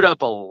screwed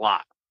up a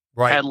lot.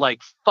 Right. Had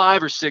like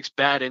 5 or 6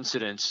 bad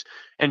incidents.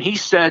 And he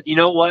said, you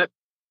know what?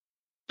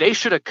 They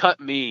should have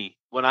cut me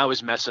when I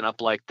was messing up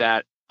like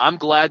that. I'm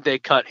glad they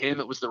cut him.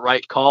 It was the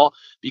right call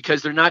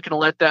because they're not going to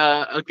let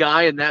a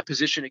guy in that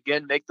position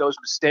again make those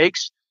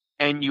mistakes.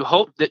 And you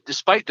hope that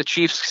despite the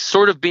Chiefs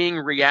sort of being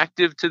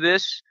reactive to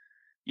this,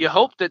 you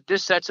hope that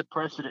this sets a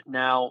precedent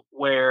now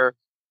where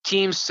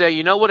teams say,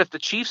 you know what, if the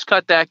Chiefs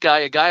cut that guy,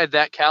 a guy of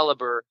that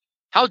caliber,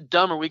 how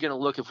dumb are we going to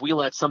look if we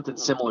let something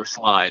similar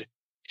slide?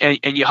 And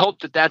you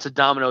hope that that's a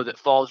domino that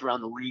falls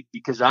around the league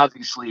because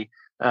obviously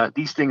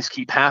these things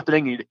keep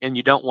happening and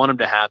you don't want them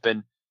to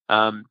happen.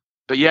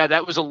 But yeah,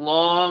 that was a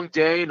long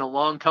day and a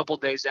long couple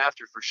days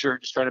after for sure,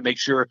 just trying to make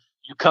sure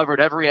you covered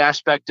every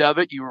aspect of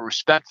it. You were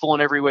respectful in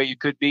every way you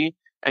could be,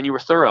 and you were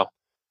thorough.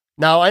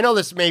 Now, I know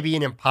this may be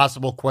an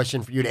impossible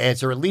question for you to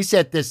answer, at least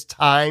at this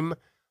time,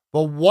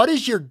 but what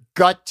does your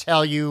gut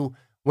tell you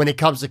when it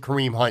comes to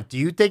Kareem Hunt? Do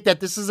you think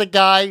that this is a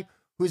guy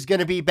who's going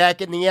to be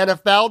back in the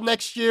NFL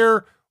next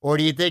year, or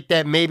do you think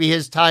that maybe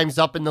his time's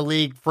up in the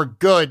league for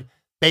good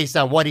based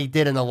on what he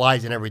did in the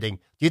lies and everything?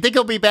 Do you think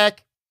he'll be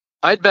back?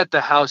 I'd bet the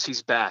house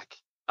he's back.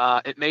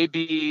 It may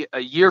be a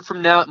year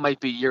from now. It might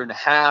be a year and a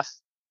half,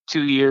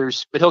 2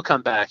 years, but he'll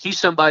come back. He's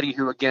somebody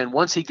who, again,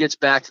 once he gets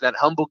back to that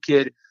humble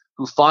kid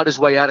who fought his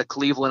way out of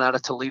Cleveland, out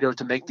of Toledo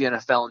to make the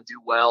NFL and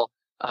do well.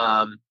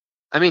 I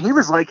mean, he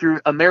was like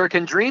your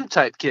American dream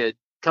type kid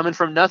coming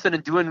from nothing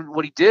and doing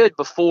what he did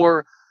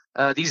before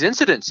these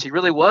incidents. He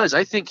really was.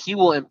 I think he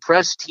will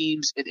impress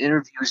teams in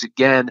interviews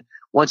again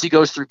once he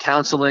goes through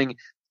counseling.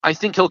 I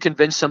think he'll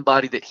convince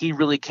somebody that he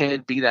really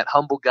can be that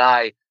humble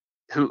guy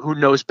who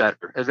knows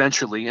better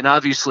eventually. And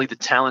obviously the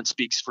talent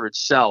speaks for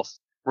itself,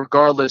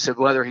 regardless of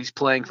whether he's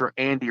playing for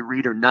Andy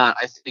Reid or not.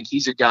 I think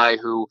he's a guy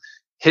who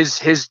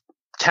his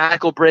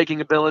tackle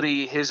breaking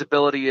ability, his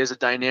ability as a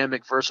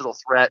dynamic, versatile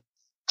threat,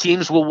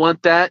 teams will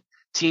want that.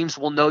 Teams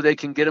will know they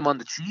can get him on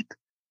the cheap,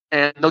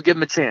 and they'll give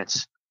him a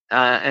chance.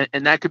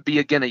 And that could be,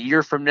 again, a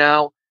year from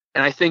now.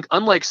 And I think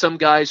unlike some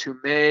guys who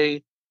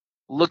may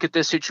look at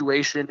this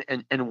situation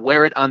and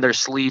wear it on their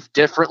sleeve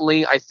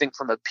differently, I think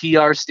from a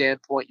PR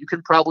standpoint, you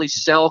can probably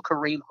sell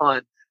Kareem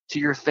Hunt to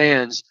your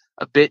fans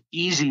a bit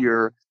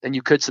easier than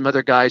you could some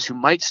other guys who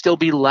might still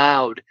be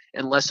loud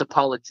and less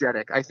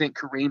apologetic. I think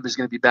Kareem is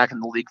going to be back in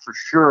the league for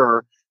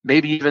sure,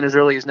 maybe even as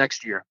early as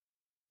next year.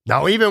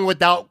 Now, even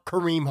without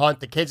Kareem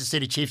Hunt, the Kansas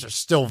City Chiefs are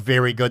still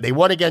very good. They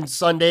won again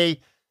Sunday.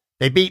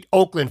 They beat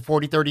Oakland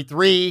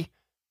 40-33.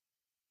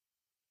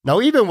 Now,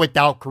 even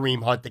without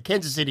Kareem Hunt, the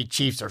Kansas City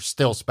Chiefs are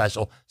still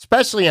special,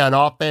 especially on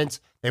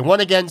offense. They won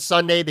again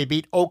Sunday. They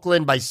beat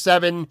Oakland by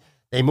 7.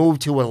 They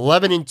moved to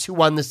 11-2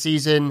 on the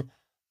season.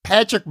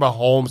 Patrick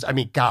Mahomes, I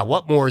mean, God,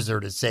 what more is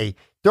there to say?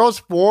 Throws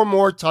 4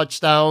 more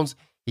touchdowns.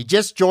 He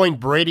just joined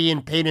Brady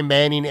and Peyton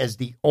Manning as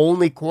the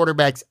only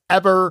quarterbacks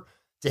ever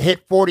to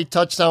hit 40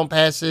 touchdown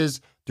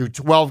passes through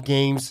 12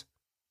 games.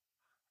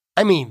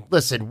 I mean,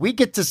 listen, we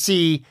get to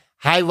see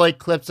highlight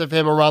clips of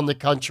him around the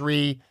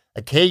country.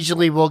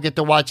 Occasionally we'll get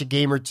to watch a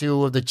game or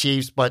two of the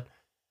Chiefs, but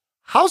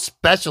how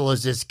special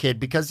is this kid?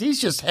 Because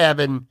he's just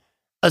having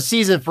a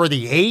season for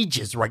the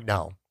ages right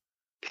now.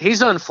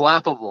 He's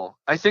unflappable.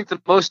 I think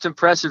the most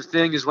impressive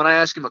thing is when I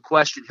ask him a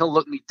question, he'll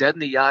look me dead in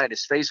the eye and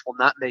his face will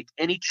not make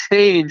any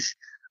change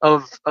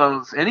of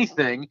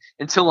anything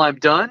until I'm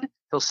done.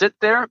 He'll sit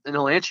there and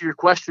he'll answer your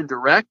question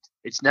direct.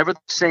 It's never the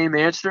same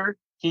answer.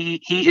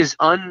 He is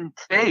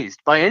unfazed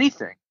by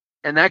anything.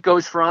 And that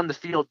goes for on the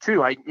field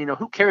too.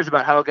 Who cares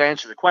about how a guy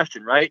answers a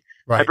question, right?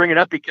 I bring it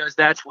up because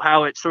that's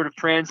how it sort of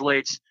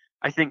translates,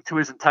 I think, to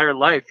his entire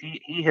life.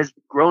 He has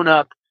grown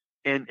up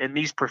in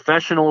these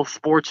professional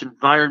sports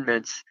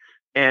environments,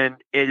 and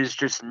it is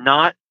just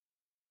not,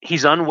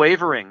 he's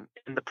unwavering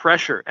in the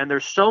pressure. And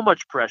there's so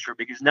much pressure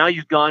because now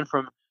you've gone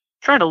from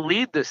trying to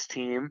lead this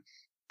team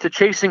to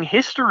chasing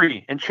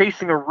history and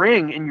chasing a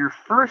ring in your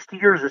first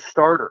year as a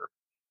starter.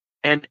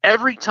 And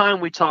every time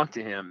we talk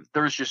to him,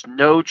 there's just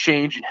no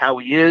change in how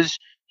he is.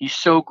 He's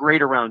so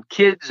great around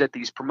kids at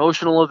these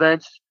promotional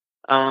events.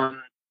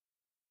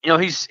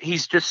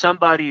 He's just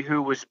somebody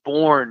who was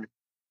born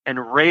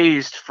and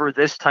raised for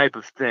this type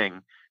of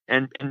thing.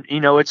 And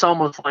it's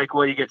almost like,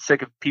 well, you get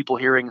sick of people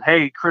hearing,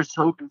 hey, Chris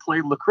Hogan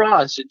played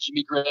lacrosse and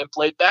Jimmy Graham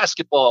played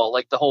basketball,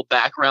 like the whole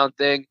background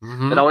thing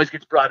that always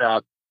gets brought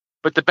up.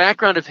 But the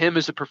background of him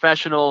as a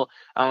professional,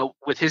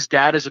 with his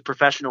dad as a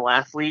professional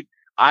athlete,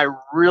 I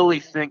really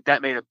think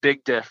that made a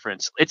big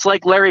difference. It's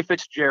like Larry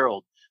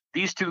Fitzgerald.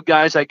 These two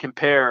guys I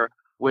compare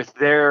with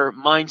their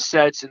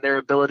mindsets and their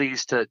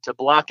abilities to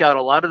block out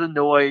a lot of the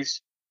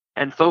noise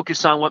and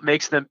focus on what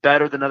makes them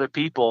better than other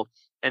people.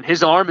 And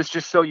his arm is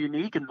just so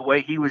unique, and the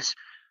way he was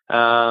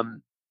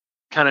kind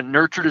of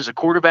nurtured as a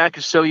quarterback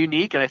is so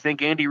unique. And I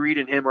think Andy Reid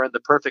and him are in the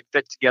perfect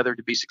fit together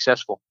to be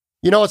successful.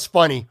 You know, it's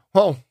funny.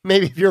 Well,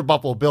 maybe if you're a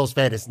Buffalo Bills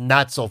fan, it's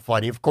not so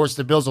funny. Of course,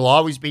 the Bills will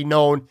always be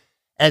known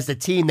as the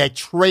team that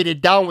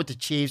traded down with the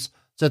Chiefs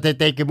so that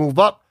they could move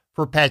up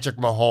for Patrick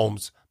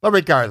Mahomes. But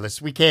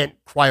regardless, we can't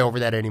cry over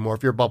that anymore.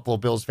 If you're a Buffalo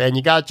Bills fan,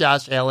 you got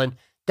Josh Allen,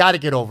 got to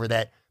get over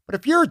that. But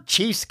if you're a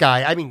Chiefs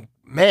guy, I mean,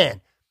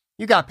 man,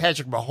 you got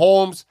Patrick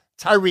Mahomes,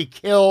 Tyreek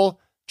Hill,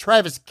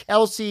 Travis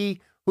Kelce,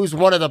 who's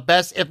one of the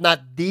best, if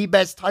not the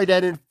best tight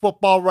end in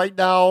football right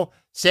now,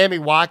 Sammy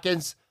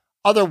Watkins,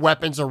 other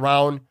weapons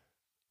around.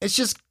 It's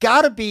just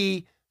got to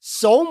be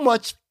so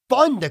much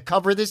fun to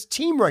cover this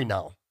team right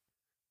now.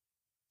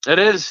 It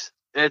is.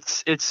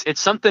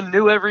 It's something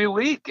new every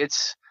week.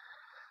 It's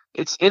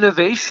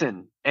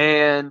innovation,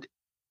 and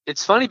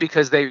it's funny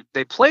because they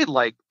played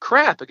like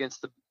crap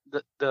against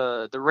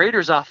the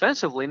Raiders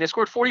offensively, and they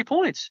scored 40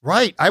 points.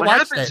 Right. What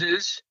happens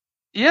is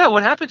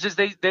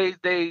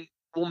they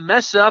will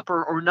mess up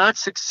or not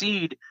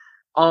succeed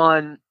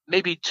on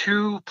maybe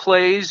 2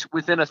 plays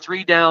within a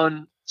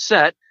 3-down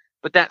set,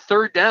 but that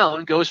 3rd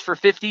down goes for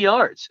 50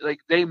 yards. Like,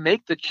 they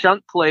make the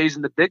chunk plays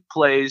and the big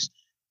plays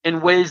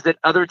in ways that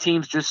other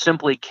teams just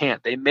simply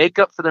can't. They make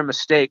up for their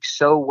mistakes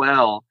so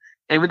well.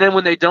 And then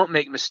when they don't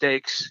make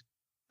mistakes,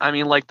 I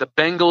mean, like the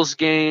Bengals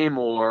game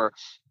or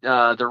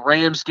the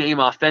Rams game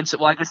offensive.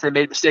 Well, I guess they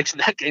made mistakes in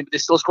that game, but they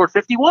still scored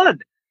 51.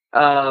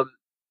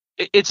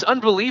 It's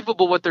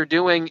unbelievable what they're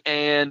doing,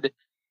 and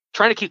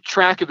trying to keep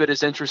track of it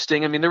is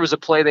interesting. I mean, there was a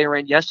play they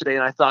ran yesterday,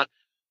 and I thought,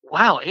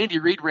 wow, Andy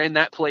Reid ran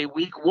that play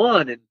week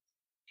 1. And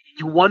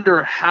you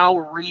wonder how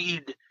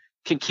Reid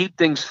can keep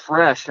things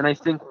fresh. And I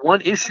think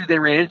one issue they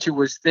ran into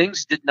was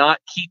things did not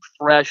keep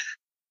fresh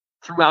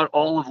throughout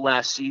all of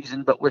last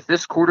season. But with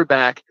this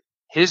quarterback,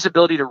 his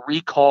ability to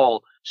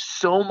recall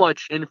so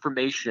much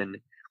information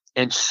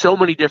and so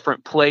many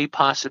different play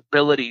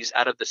possibilities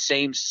out of the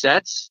same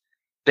sets,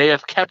 they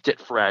have kept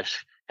it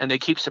fresh, and they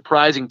keep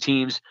surprising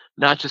teams,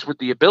 not just with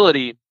the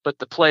ability, but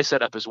the play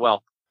setup as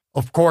well.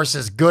 Of course,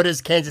 as good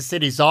as Kansas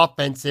City's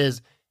offense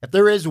is, if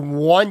there is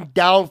one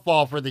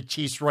downfall for the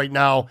Chiefs right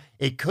now,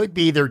 it could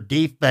be their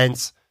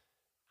defense.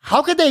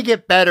 How could they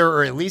get better,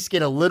 or at least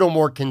get a little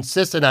more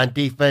consistent on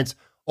defense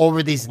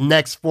over these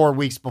next 4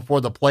 weeks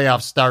before the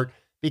playoffs start?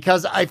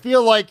 Because I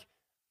feel like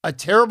a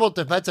terrible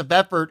defensive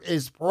effort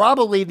is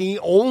probably the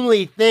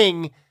only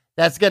thing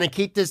that's going to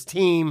keep this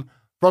team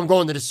from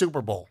going to the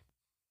Super Bowl.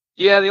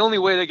 Yeah, the only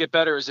way they get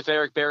better is if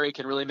Eric Berry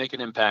can really make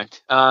an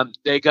impact.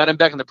 They got him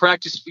back in the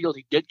practice field.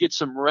 He did get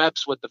some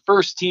reps with the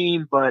first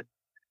team, but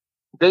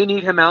they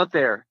need him out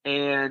there.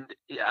 And,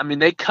 I mean,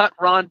 they cut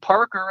Ron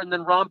Parker, and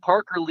then Ron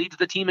Parker leads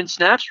the team in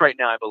snaps right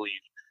now, I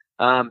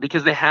believe,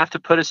 because they have to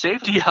put a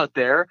safety out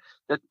there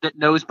that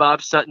knows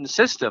Bob Sutton's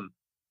system.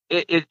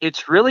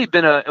 It's really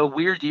been a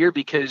weird year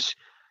because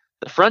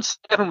the front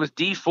seven with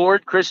Dee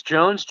Ford, Chris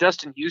Jones,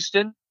 Justin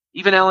Houston,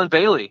 even Alan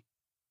Bailey,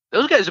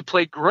 those guys have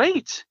played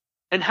great.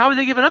 And how are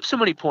they giving up so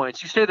many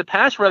points? You say the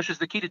pass rush is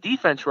the key to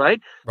defense,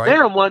 right?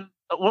 They're one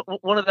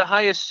of the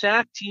highest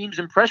sack teams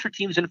and pressure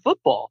teams in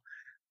football.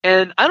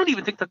 And I don't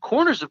even think the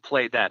corners have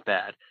played that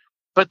bad.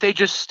 but they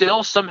just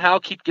still somehow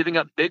keep giving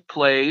up big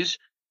plays.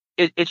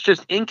 It's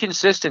just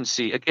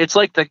inconsistency. It's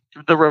like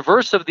the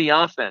reverse of the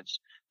offense.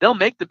 They'll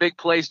make the big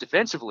plays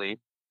defensively,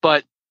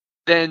 but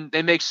then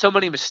they make so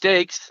many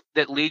mistakes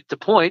that lead to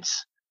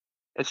points.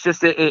 It's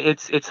just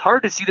it's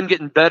hard to see them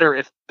getting better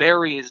if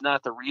Barry is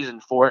not the reason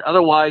for it.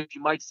 Otherwise,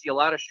 you might see a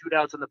lot of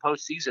shootouts in the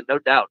postseason, no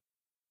doubt.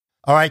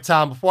 All right,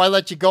 Tom, before I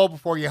let you go,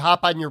 before you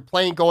hop on your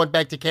plane going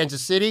back to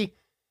Kansas City,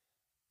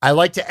 I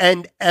like to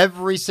end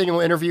every single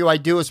interview I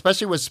do,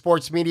 especially with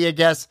sports media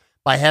guests,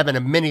 by having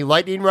a mini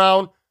lightning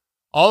round.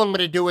 All I'm going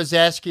to do is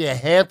ask you a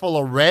handful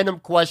of random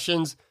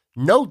questions,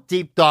 no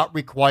deep thought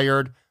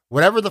required.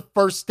 Whatever the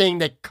first thing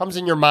that comes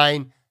in your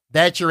mind,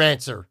 that's your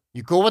answer.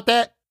 You cool with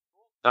that?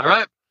 All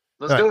right,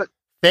 let's do it.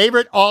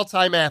 Favorite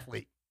all-time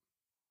athlete?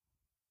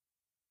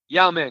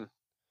 Yao Ming.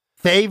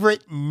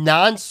 Favorite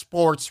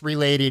non-sports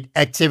related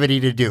activity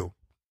to do?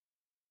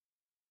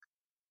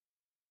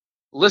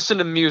 Listen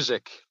to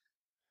music.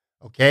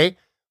 Okay.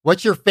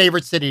 What's your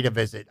favorite city to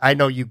visit? I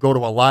know you go to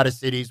a lot of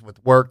cities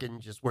with work and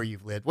just where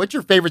you've lived. What's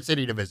your favorite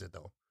city to visit,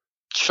 though?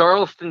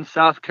 Charleston,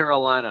 South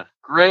Carolina.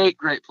 Great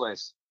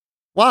place.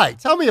 Why?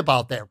 Tell me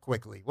about that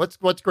quickly.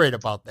 What's great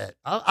about that?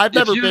 I've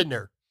never been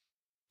there.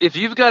 If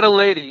you've got a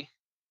lady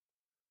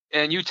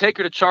and you take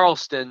her to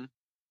Charleston,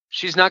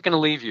 she's not going to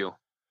leave you.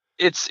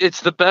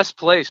 It's the best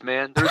place,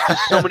 man. There's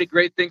just so many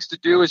great things to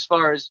do as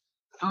far as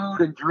food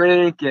and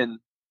drink, and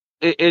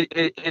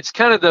it's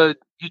kind of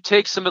you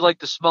take some of like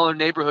the smaller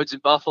neighborhoods in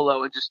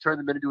Buffalo and just turn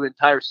them into an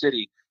entire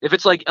city. If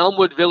it's like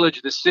Elmwood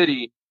Village, the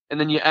city, and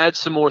then you add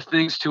some more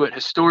things to it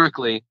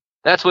historically,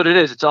 that's what it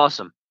is. It's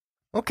awesome.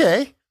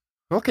 Okay,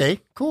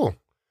 cool.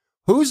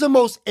 Who's the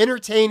most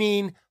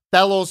entertaining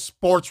fellow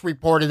sports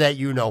reporter that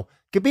you know?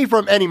 Could be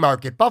from any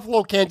market,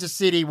 Buffalo, Kansas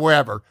City,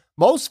 wherever.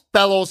 Most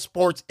fellow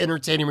sports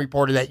entertaining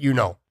reporter that you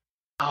know.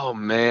 Oh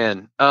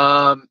man,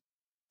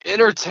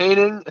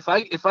 entertaining.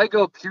 If I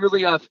go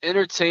purely off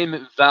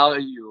entertainment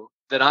value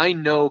that I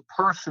know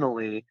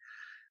personally,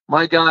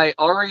 my guy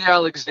Ari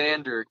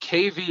Alexander,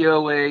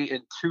 KVOA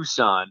in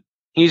Tucson.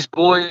 He's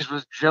boys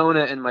with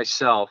Jonah and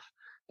myself,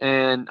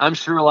 and I'm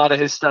sure a lot of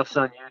his stuff's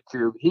on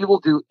YouTube. He will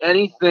do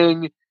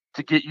anything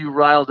to get you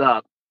riled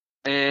up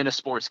in a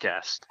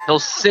sportscast. He'll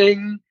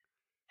sing.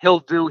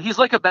 He's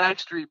like a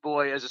Backstreet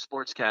Boy as a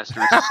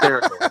sportscaster. It's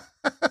hysterical.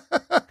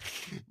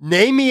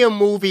 Name me a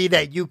movie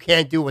that you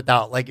can't do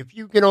without. Like, if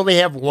you can only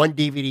have one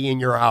DVD in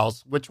your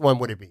house, which one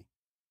would it be?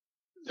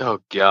 Oh,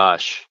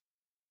 gosh.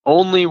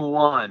 Only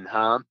one,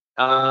 huh?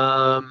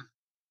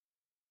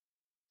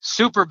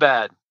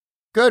 Superbad.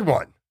 Good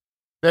one.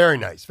 Very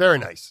nice. Very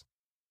nice.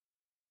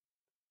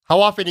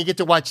 How often do you get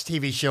to watch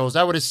TV shows?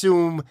 I would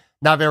assume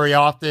not very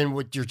often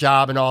with your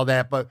job and all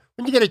that, but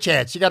when you get a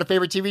chance, you got a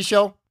favorite TV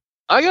show?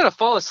 I gotta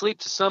fall asleep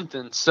to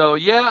something. So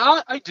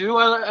yeah, I do.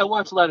 I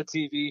watch a lot of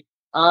TV.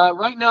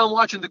 Right now I'm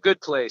watching The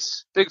Good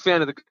Place. Big fan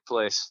of The Good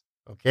Place.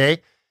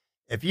 Okay.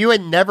 If you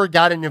had never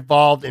gotten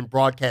involved in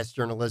broadcast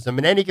journalism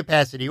in any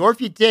capacity, or if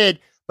you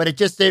did, but it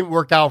just didn't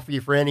work out for you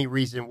for any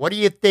reason, what do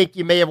you think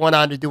you may have went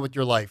on to do with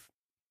your life?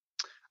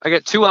 I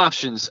got two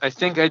options. I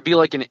think I'd be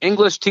like an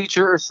English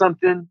teacher or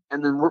something,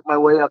 and then work my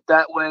way up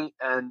that way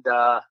and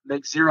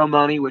make zero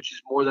money, which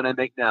is more than I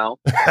make now.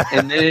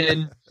 And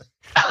then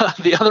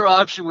the other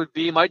option would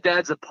be my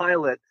dad's a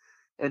pilot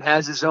and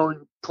has his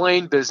own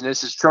plane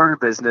business, his charter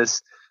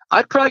business.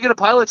 I'd probably get a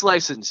pilot's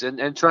license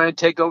and try and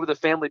take over the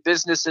family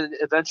business and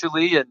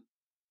eventually and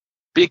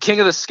be a king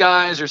of the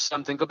skies or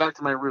something. Go back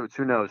to my roots.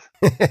 Who knows?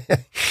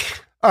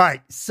 All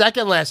right.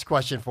 Second last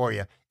question for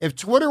you. If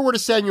Twitter were to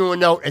send you a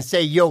note and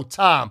say, yo,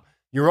 Tom,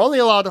 you're only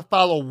allowed to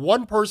follow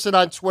one person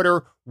on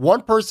Twitter,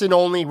 one person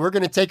only. We're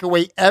going to take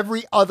away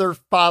every other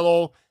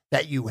follow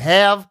that you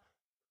have.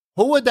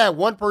 Who would that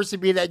one person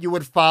be that you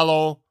would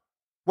follow,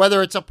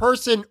 whether it's a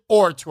person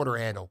or a Twitter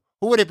handle?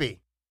 Who would it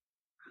be?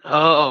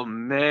 Oh,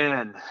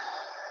 man.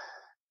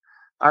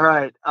 All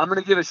right. I'm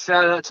going to give a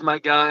shout out to my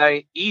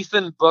guy,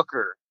 Ethan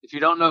Booker. If you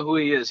don't know who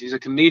he is, he's a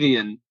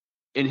comedian,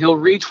 and he'll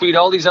retweet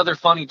all these other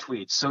funny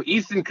tweets. So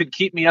Ethan could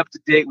keep me up to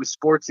date with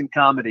sports and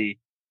comedy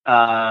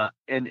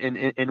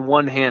in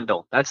one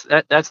handle. That's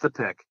the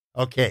pick.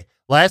 Okay.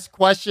 Last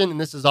question,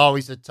 and this is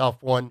always a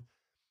tough one.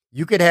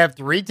 You could have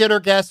 3 dinner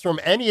guests from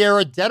any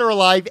era, dead or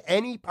alive,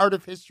 any part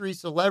of history,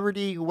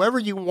 celebrity, whoever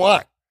you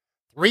want.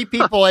 3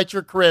 people at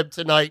your crib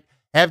tonight.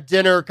 Have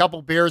dinner, a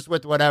couple beers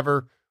with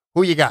whatever.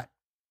 Who you got?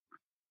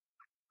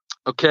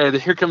 Okay,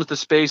 here comes the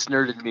space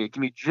nerd in me.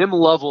 Give me Jim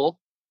Lovell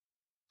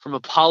from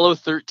Apollo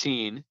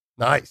 13.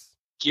 Nice.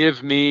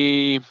 Give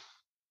me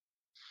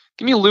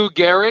Lou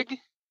Gehrig.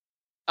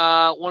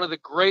 One of the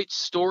great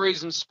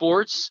stories in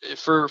sports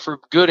for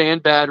good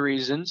and bad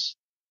reasons.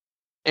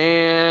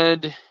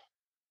 And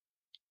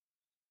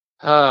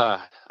I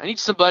need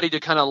somebody to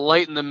kind of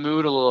lighten the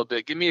mood a little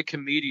bit. Give me a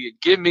comedian.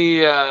 Give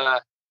me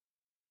Adam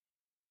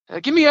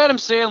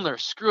Sandler.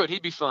 Screw it.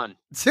 He'd be fun.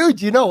 Dude,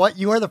 you know what?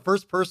 You are the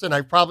first person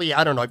I've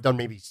done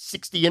maybe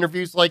 60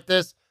 interviews like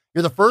this.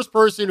 You're the first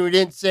person who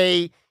didn't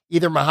say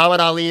either Muhammad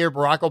Ali or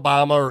Barack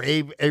Obama or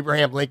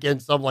Abraham Lincoln,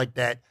 something like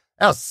that.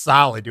 That was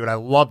solid, dude. I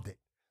loved it.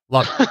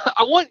 Look,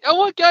 I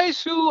want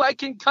guys who I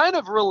can kind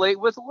of relate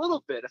with a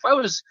little bit. If I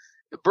was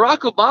Barack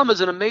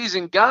Obama's an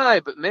amazing guy,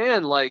 but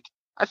man, like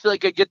I feel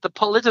like I get the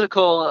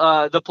political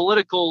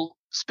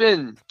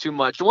spin too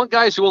much. I want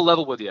guys who will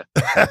level with you.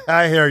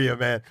 I hear you,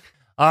 man.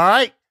 All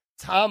right,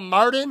 Tom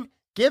Martin.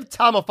 Give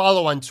Tom a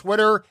follow on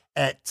Twitter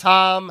at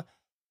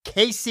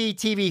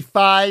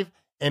TomKCTV5.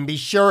 And be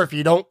sure, if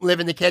you don't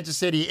live in the Kansas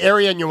City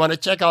area and you want to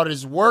check out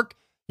his work,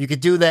 you could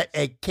do that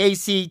at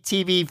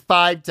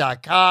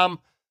KCTV5.com.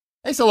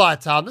 Thanks a lot,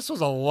 Tom. This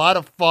was a lot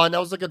of fun. I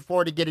was looking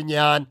forward to getting you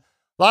on.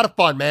 A lot of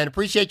fun, man.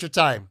 Appreciate your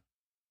time.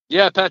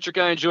 Yeah, Patrick,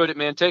 I enjoyed it,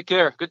 man. Take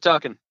care. Good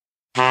talking.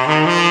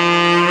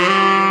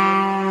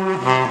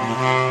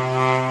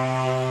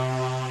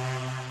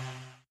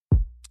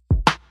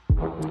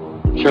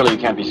 Surely you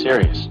can't be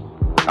serious.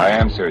 I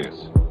am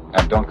serious.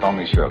 And don't call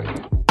me Shirley.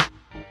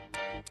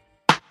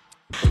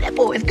 That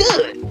boy is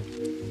good.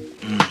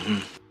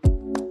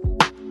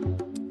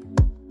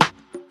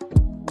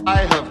 I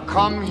have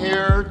come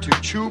here to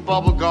chew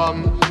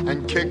bubblegum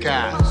and kick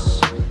ass.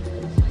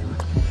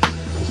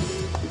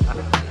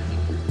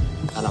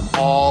 And I'm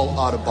all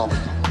out of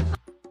bubblegum.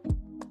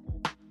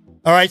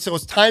 All right, so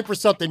it's time for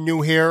something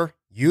new here.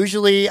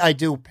 Usually I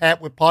do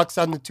Pat with Pucks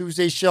on the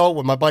Tuesday show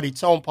with my buddy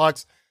Tone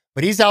Pucks,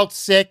 but he's out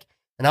sick,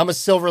 and I'm a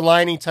silver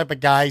lining type of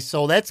guy,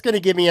 so that's going to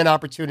give me an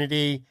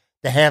opportunity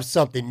to have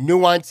something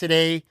new on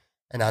today.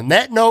 And on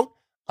that note,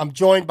 I'm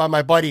joined by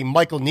my buddy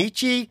Michael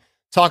Nietzsche,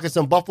 talking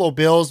some Buffalo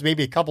Bills,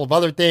 maybe a couple of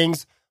other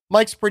things.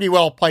 Mike's pretty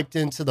well piped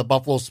into the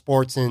Buffalo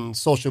sports and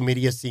social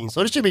media scene,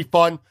 so this should be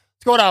fun.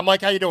 What's going on,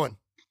 Mike? How you doing?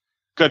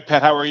 Good,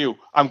 Pat. How are you?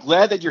 I'm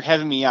glad that you're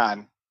having me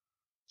on,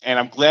 and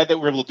I'm glad that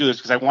we're able to do this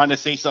because I wanted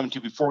to say something to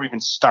you before we even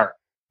start.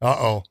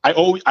 Uh-oh. I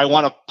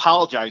want to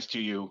apologize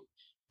to you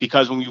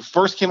because when you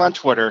first came on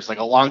Twitter, it's like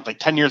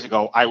 10 years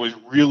ago, I was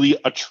really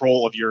a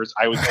troll of yours.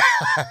 I was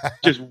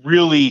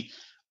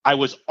I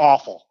was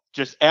awful,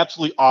 just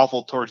absolutely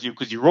awful towards you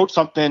because you wrote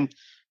something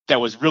that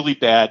was really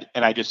bad,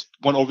 and I just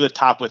went over the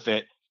top with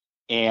it.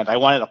 And I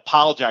wanted to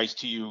apologize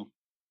to you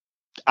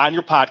on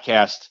your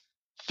podcast,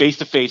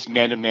 face-to-face,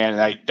 man-to-man,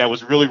 and that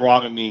was really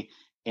wrong of me,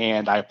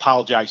 and I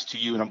apologize to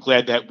you, and I'm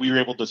glad that we were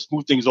able to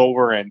smooth things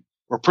over, and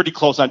we're pretty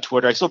close on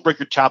Twitter. I still break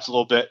your chops a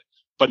little bit,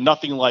 but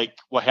nothing like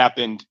what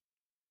happened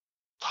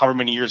however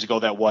many years ago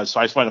that was. So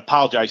I just want to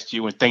apologize to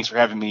you, and thanks for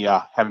having me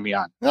on.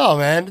 No,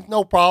 man,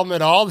 no problem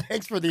at all.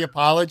 Thanks for the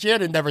apology. I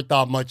never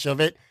thought much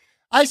of it.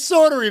 I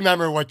sort of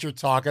remember what you're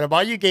talking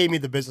about. You gave me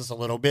the business a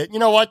little bit. You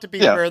know what? To be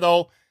fair,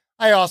 though,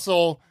 I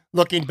also,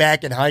 looking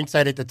back in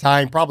hindsight at the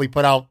time, probably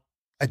put out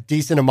a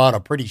decent amount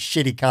of pretty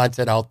shitty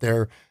content out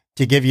there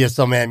to give you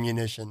some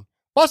ammunition.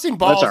 Busting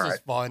balls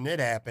is fun. It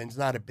happens.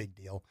 Not a big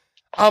deal.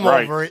 I'm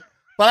over it.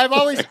 But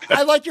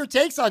I like your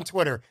takes on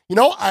Twitter. You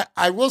know,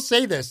 I will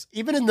say this,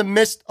 even in the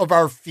midst of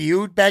our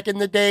feud back in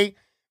the day,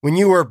 when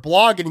you were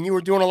blogging and you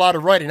were doing a lot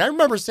of writing, I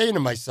remember saying to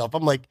myself,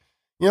 I'm like,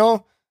 you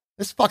know,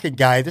 this fucking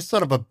guy, this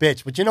son of a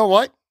bitch. But you know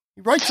what?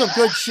 He writes some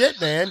good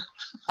shit, man.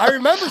 I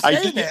remember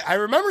saying that. I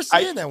remember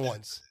saying that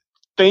once.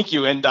 Thank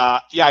you. And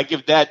I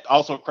give that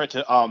also credit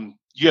to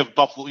you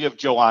have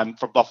Joe on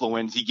from Buffalo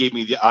Wins. He gave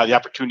me the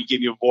opportunity,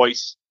 gave me a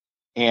voice.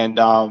 And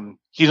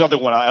he's another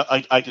one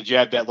I like to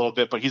jab that a little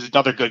bit, but he's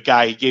another good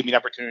guy. He gave me an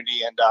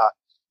opportunity, and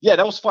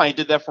that was fine. He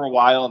did that for a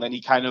while, and then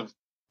he kind of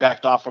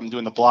backed off from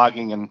doing the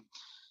blogging,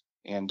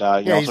 and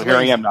so here lazy.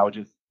 I am now.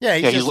 He's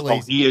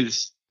lazy.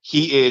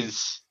 He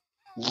is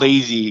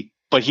lazy,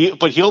 but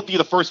he'll be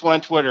the first one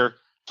on Twitter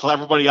to let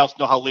everybody else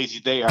know how lazy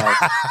they are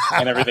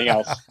and everything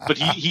else. But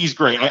he's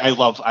great. I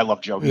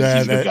love Joe. He's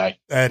a good guy.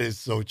 That is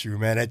so true,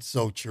 man. That's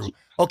so true.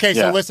 Okay,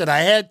 so listen, I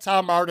had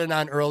Tom Martin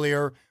on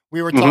earlier.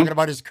 We were talking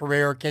about his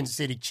career, Kansas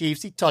City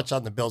Chiefs. He touched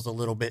on the Bills a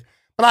little bit,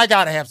 but I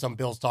got to have some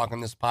Bills talk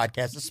on this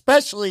podcast,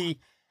 especially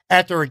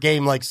after a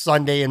game like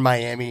Sunday in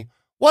Miami.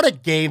 What a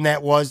game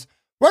that was.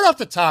 Right off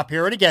the top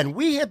here, and again,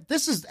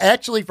 this is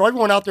actually, for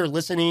everyone out there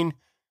listening,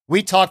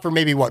 we talked for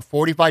maybe,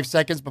 45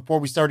 seconds before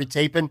we started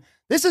taping.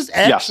 This is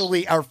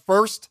actually our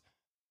first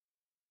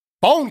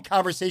phone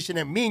conversation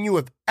that me and you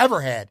have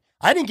ever had.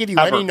 I didn't give you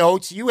any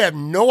notes. You have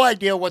no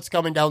idea what's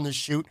coming down the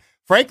chute.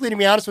 Frankly, to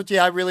be honest with you,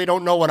 I really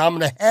don't know what I'm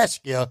going to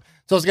ask you.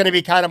 So it's going to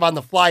be kind of on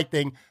the fly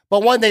thing.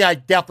 But one thing I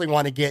definitely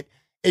want to get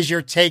is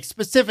your take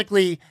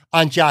specifically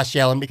on Josh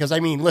Allen. Because, I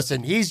mean,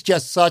 listen, he's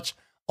just such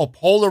a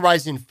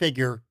polarizing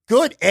figure,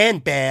 good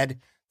and bad,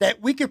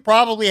 that we could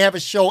probably have a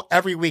show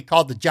every week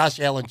called The Josh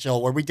Allen Show,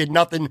 where we did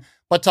nothing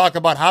but talk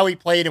about how he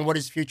played and what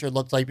his future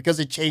looks like, because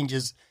it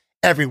changes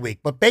every week.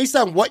 But based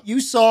on what you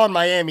saw in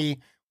Miami,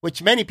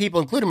 which many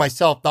people, including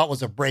myself, thought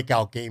was a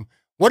breakout game,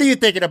 what are you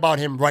thinking about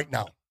him right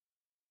now?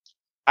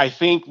 I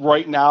think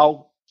right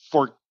now,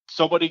 for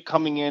somebody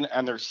coming in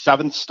on their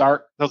seventh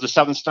start,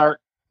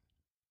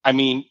 I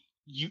mean,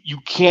 you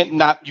can't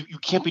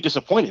be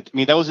disappointed. I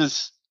mean, that was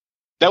his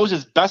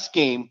best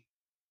game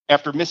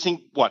after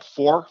missing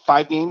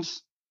 4-5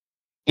 games.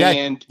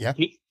 And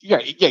he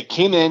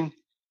came in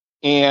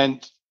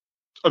and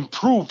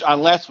improved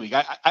on last week.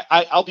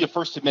 I'll be the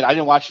first to admit I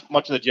didn't watch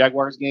much of the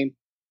Jaguars game.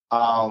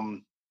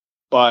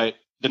 But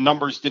the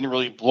numbers didn't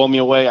really blow me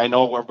away. I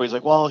know everybody's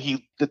like, well,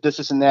 he did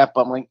this and that,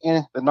 but I'm like,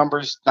 the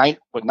numbers, 9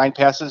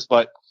 passes.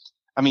 But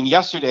I mean,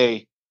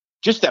 yesterday,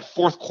 just that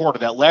fourth quarter,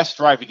 that last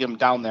drive to get him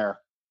down there,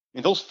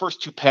 and those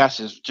first 2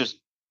 passes just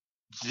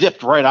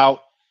zipped right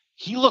out.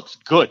 He looks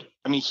good.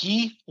 I mean,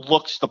 he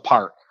looks the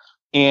part.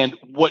 And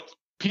what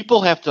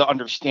people have to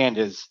understand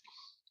is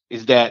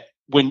that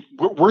when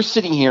we're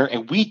sitting here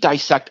and we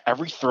dissect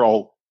every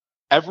throw,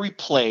 every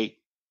play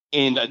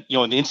in the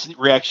instant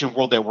reaction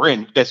world that we're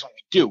in, that's what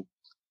we do.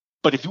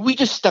 But if we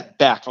just step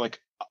back for like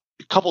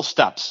a couple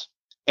steps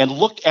and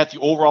look at the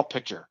overall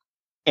picture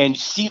and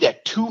see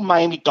that 2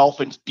 Miami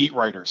Dolphins beat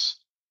writers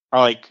are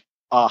like,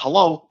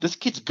 hello, this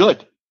kid's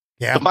good.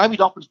 Yeah. The Miami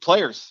Dolphins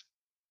players,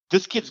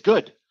 this kid's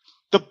good.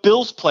 The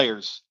Bills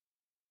players,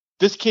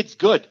 this kid's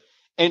good.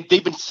 And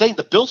they've been saying,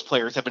 the Bills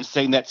players have been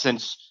saying that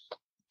since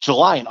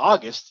July and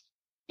August.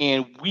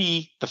 And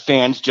we, the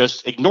fans,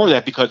 just ignore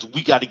that because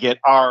we got to get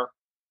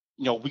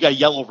we got to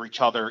yell over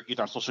each other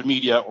either on social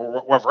media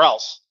or wherever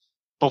else.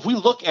 But if we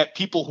look at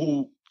people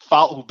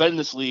who've been in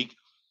this league,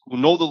 who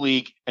know the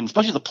league, and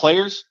especially the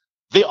players,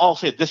 they all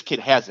say this kid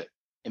has it.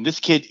 And this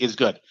kid is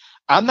good.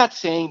 I'm not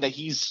saying that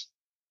he's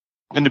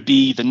going to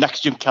be the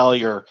next Jim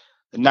Kelly or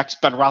the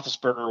next Ben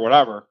Roethlisberger or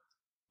whatever,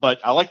 but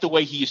I like the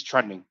way he is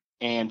trending.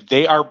 And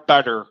they are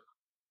better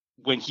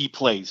when he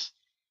plays.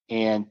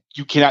 And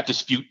you cannot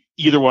dispute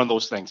either one of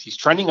those things. He's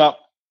trending up,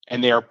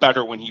 and they are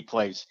better when he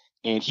plays.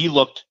 And he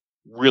looked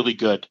really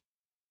good.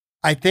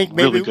 I think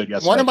maybe really good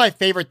yesterday. One of my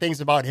favorite things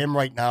about him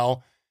right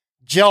now,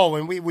 Joe,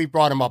 and we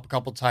brought him up a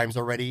couple times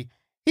already,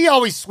 he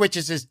always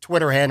switches his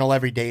Twitter handle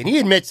every day, and he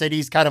admits that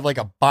he's kind of like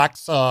a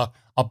box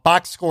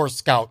score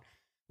scout.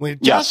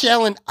 With Josh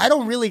Allen, I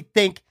don't really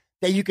think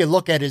that you can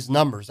look at his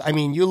numbers. I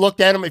mean, you looked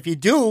at him, if you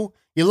do,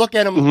 you look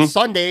at him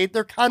Sunday,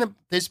 they're kind of,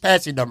 his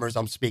passing numbers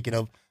I'm speaking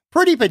of,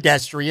 pretty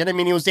pedestrian. I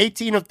mean, he was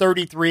 18 of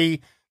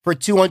 33 for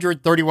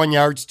 231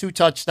 yards, 2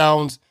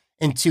 touchdowns,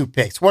 and 2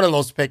 picks. One of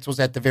those picks was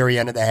at the very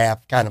end of the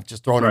half, kind of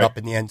just throwing it up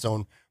in the end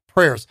zone.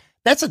 Prayers.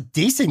 That's a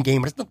decent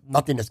game, but it's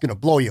nothing that's going to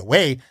blow you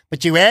away.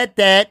 But you add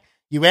that,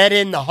 you add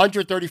in the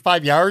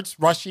 135 yards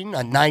rushing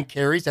on 9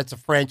 carries. That's a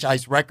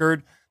franchise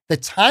record. The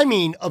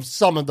timing of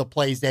some of the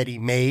plays that he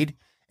made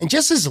and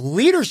just his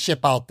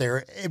leadership out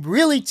there, it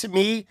really, to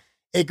me,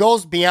 it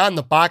goes beyond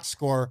the box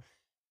score.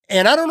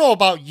 And I don't know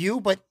about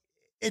you, but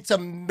it's a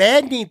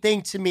maddening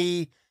thing to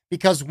me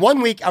because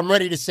one week I'm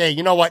ready to say,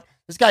 you know what,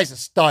 this guy's a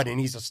stud and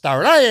he's a star.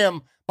 And I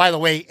am, by the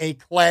way, a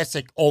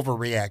classic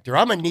overreactor.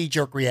 I'm a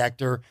knee-jerk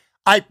reactor.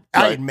 I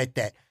admit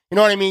that. You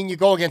know what I mean? You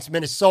go against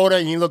Minnesota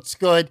and he looks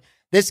good.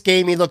 This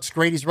game, he looks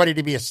great. He's ready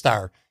to be a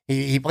star.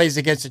 He plays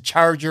against the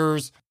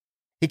Chargers.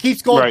 He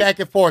keeps going back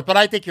and forth, but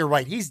I think you're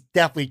right. He's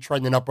definitely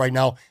trending up right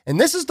now. And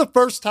this is the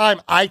first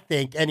time, I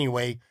think,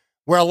 anyway,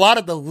 where a lot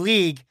of the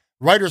league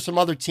writers from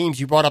other teams,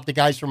 you brought up the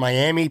guys from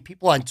Miami,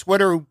 people on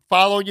Twitter who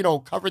follow,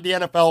 cover the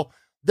NFL,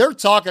 they're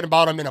talking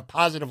about him in a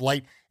positive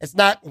light. It's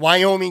not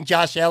Wyoming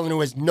Josh Allen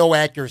who has no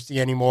accuracy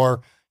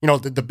anymore.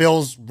 The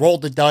Bills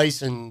rolled the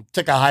dice and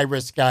took a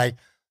high-risk guy.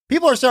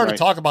 People are starting to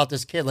talk about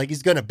this kid like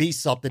he's going to be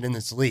something in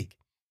this league.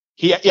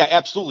 Yeah,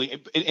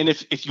 absolutely. And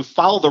if you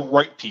follow the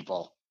right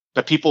people,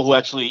 the people who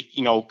actually,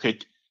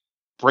 could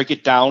break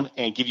it down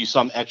and give you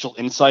some actual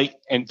insight,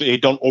 and they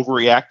don't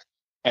overreact,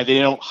 and they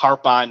don't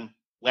harp on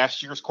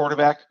last year's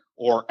quarterback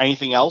or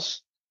anything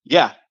else,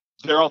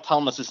 they're all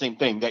telling us the same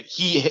thing, that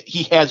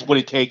he has what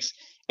it takes,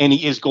 and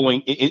he is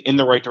going in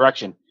the right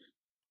direction.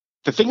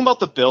 The thing about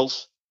the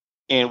Bills,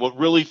 and what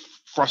really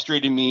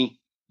frustrated me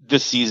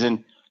this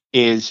season,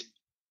 is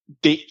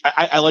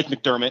I like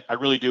McDermott, I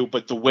really do,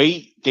 but the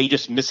way they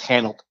just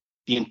mishandled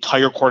the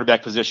entire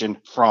quarterback position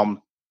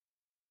from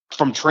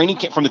training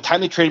camp, from the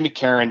time they traded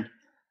McCarron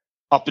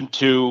up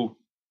into,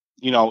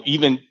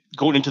 even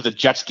going into the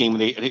Jets game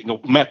when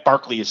Matt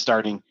Barkley is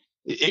starting,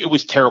 it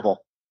was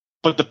terrible.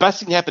 But the best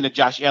thing that happened to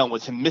Josh Allen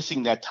was him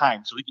missing that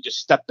time, so he could just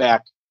step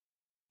back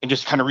and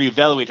just kind of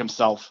reevaluate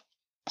himself,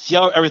 see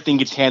how everything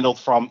gets handled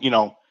from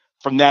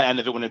that end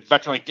of it when a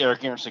veteran like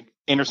Derek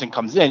Anderson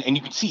comes in, and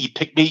you can see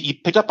he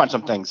picked up on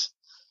some things.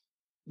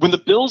 When the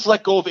Bills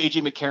let go of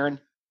A.J. McCarron,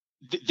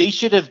 they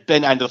should have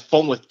been on the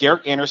phone with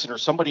Derek Anderson or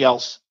somebody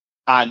else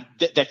on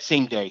that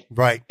same day.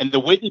 Right. And the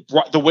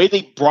way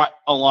they brought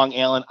along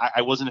Allen,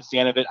 I wasn't a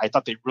fan of it. I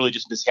thought they really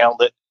just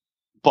mishandled it.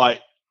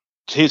 But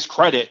to his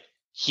credit,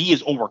 he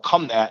has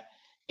overcome that.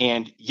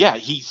 And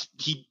he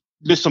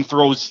missed some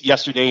throws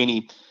yesterday, and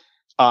he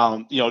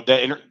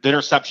the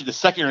interception, the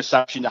second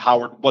interception to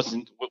Howard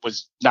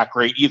was not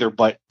great either,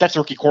 but that's a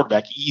rookie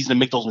quarterback. He's going to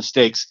make those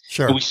mistakes.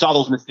 Sure. And we saw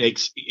those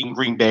mistakes in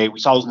Green Bay. We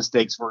saw those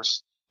mistakes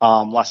versus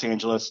Los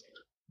Angeles.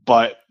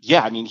 But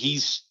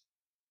he's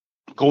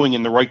going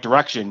in the right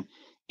direction.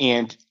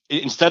 And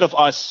instead of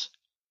us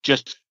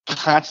just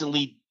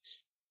constantly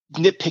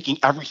nitpicking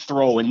every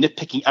throw and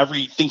nitpicking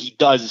everything he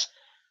does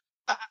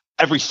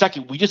every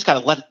second, we just got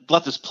to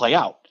let this play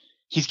out.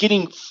 He's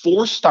getting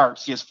 4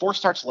 starts. He has 4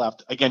 starts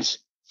left against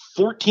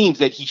 4 teams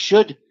that he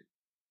should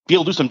be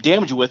able to do some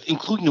damage with,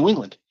 including New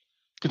England.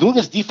 Because New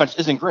England's defense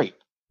isn't great.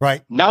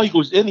 Right. Now he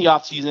goes in the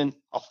offseason,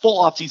 a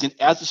full offseason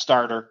as a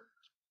starter,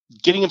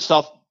 getting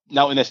himself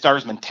now in that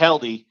starter's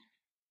mentality.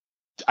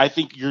 I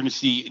think you're going to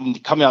see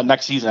coming out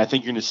next season. I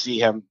think you're going to see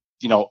him,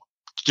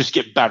 just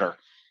get better,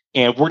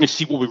 and we're going to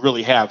see what we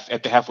really have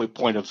at the halfway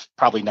point of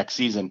probably next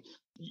season.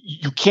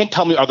 You can't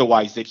tell me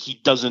otherwise that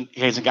he hasn't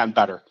gotten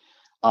better.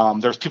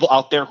 There's people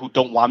out there who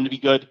don't want him to be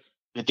good.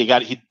 That because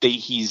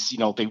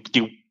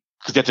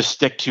they have to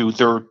stick to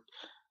their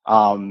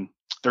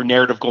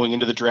narrative going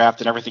into the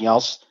draft and everything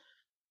else,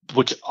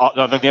 which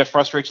that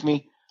frustrates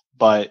me.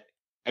 But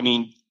I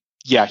mean,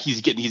 yeah,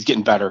 he's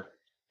getting better.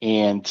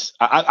 And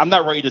I'm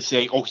not ready to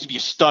say, oh, he's going to be a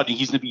stud and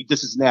he's going to be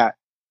this and that,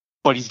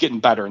 but he's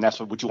getting better, and that's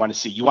what you want to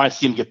see. You want to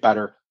see him get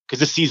better because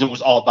this season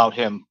was all about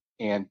him,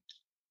 and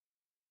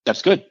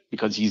that's good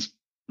because he's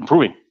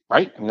improving,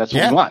 right? I mean, that's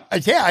what we want.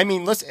 Yeah, I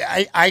mean, listen,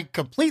 I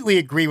completely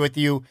agree with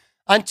you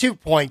on 2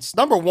 points.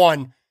 Number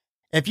one,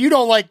 if you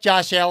don't like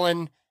Josh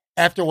Allen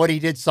after what he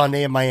did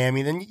Sunday in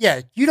Miami, then,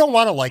 yeah, you don't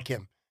want to like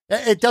him.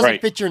 It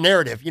doesn't fit your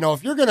narrative.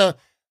 If you're going to,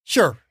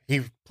 sure,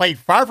 he played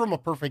far from a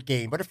perfect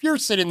game. But if you're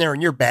sitting there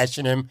and you're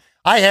bashing him,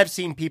 I have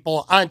seen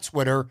people on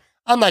Twitter,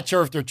 I'm not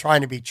sure if they're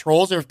trying to be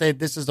trolls or if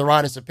this is their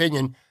honest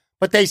opinion,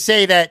 but they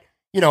say that,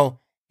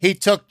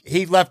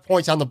 he left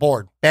points on the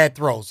board, bad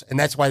throws, and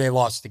that's why they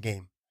lost the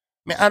game.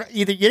 I mean,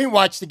 either you didn't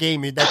watch the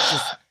game, or that's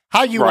just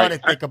how you want to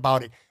think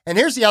about it. And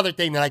here's the other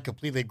thing that I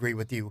completely agree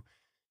with you.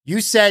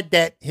 You said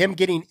that him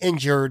getting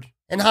injured,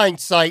 in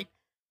hindsight,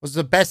 was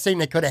the best thing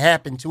that could have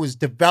happened to his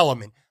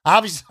development.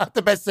 Obviously not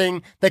the best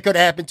thing that could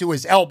have happened to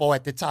his elbow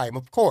at the time,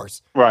 of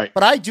course. Right.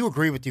 But I do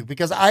agree with you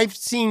because I've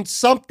seen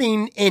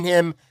something in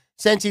him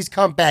since he's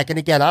come back. And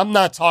again, I'm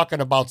not talking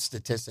about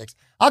statistics.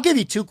 I'll give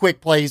you 2 quick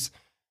plays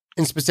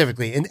and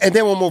specifically, and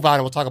then we'll move on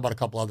and we'll talk about a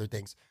couple other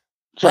things.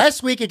 Sure.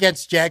 Last week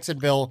against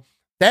Jacksonville,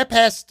 that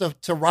pass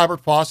to Robert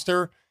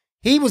Foster,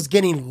 he was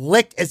getting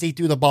licked as he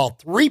threw the ball.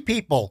 3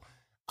 people.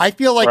 I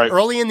feel like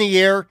early in the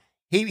year,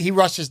 he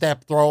rushes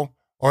that throw.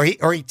 Or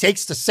he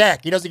takes the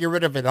sack. He doesn't get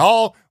rid of it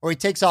all, or he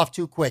takes off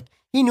too quick.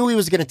 He knew he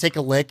was going to take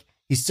a lick.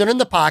 He stood in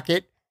the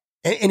pocket,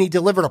 and he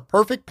delivered a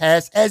perfect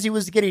pass as he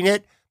was getting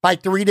hit by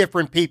 3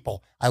 different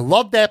people. I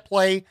love that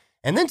play.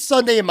 And then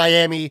Sunday in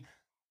Miami,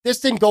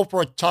 this didn't go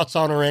for a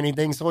touchdown or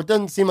anything, so it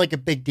doesn't seem like a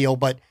big deal.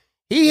 But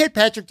he hit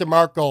Patrick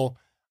DeMarco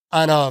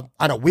on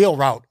a wheel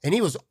route, and he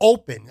was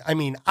open. I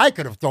mean, I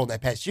could have thrown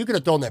that pass. You could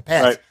have thrown that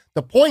pass. Right.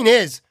 The point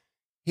is,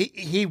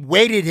 he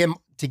waited him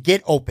to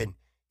get open.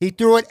 He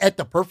threw it at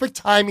the perfect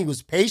time. He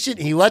was patient.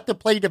 He let the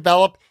play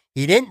develop.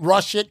 He didn't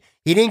rush it.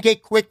 He didn't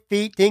get quick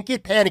feet, didn't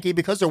get panicky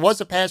because there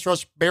was a pass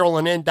rush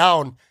barreling in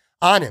down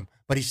on him.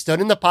 But he stood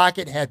in the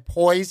pocket, had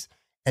poise,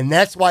 and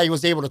that's why he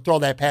was able to throw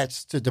that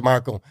pass to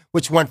DeMarco,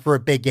 which went for a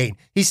big gain.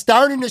 He's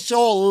starting to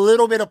show a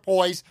little bit of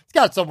poise. He's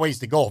got some ways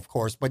to go, of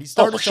course, but he's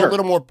starting to show a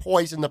little more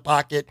poise in the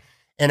pocket.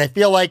 And I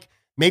feel like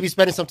maybe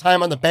spending some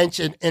time on the bench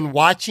and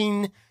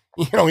watching,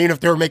 even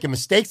if they were making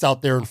mistakes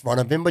out there in front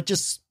of him, but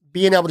just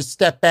being able to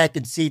step back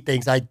and see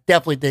things, I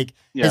definitely think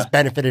has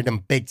benefited him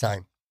big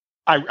time.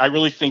 I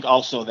really think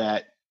also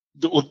that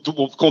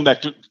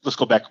let's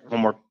go back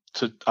one more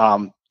to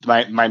the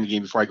Miami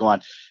game before I go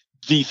on.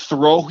 The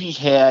throw he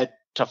had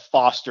to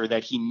Foster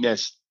that he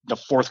missed the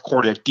fourth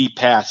quarter, that deep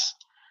pass.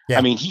 Yeah.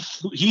 I mean,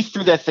 he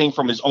threw that thing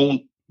from his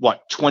own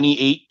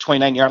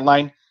 29 yard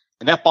line,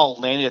 and that ball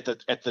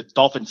landed at the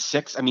Dolphins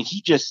 6. I mean,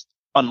 he just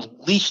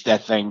unleashed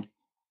that thing.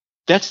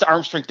 That's the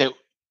arm strength that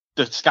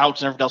the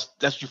scouts and everything else,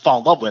 that's what you fall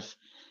in love with.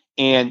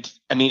 And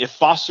I mean, if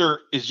Foster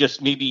is just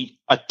maybe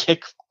a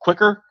tick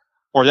quicker,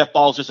 or that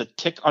ball is just a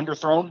tick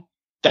underthrown,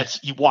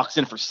 he walks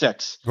in for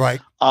 6. Right.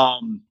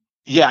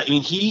 Yeah. I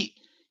mean,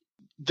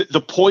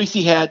 the poise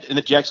he had in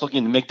the Jacksonville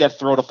game to make that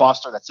throw to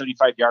Foster, that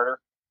 75 yarder,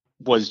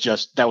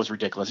 that was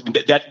ridiculous. I mean,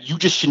 that you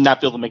just should not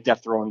be able to make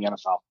that throw in the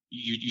NFL.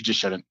 You just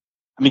shouldn't.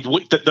 I mean,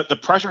 the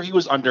pressure he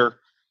was under.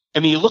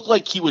 I mean, it looked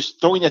like he was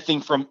throwing that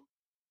thing from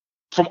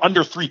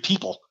under 3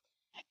 people.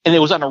 And it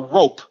was on a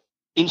rope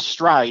in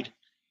stride.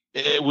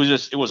 It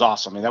was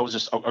awesome. And that was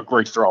just a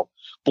great throw.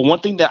 But one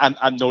thing that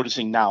I'm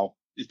noticing now,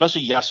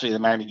 especially yesterday in the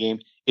Miami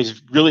game,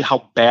 is really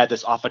how bad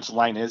this offensive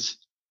line is,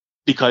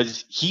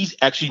 because he's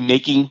actually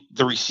making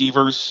the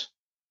receivers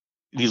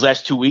these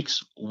last 2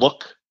 weeks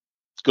look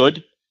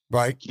good.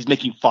 Right. He's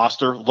making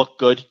Foster look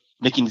good,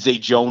 making Zay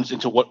Jones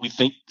into what we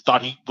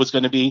thought he was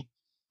going to be.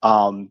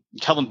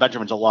 Kelvin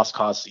Benjamin's a lost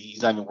cause.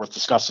 He's not even worth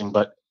discussing,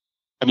 but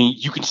I mean,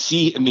 you can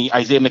see,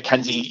 Isaiah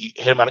McKenzie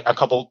hit him on a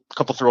couple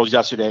throws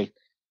yesterday.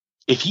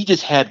 If he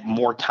just had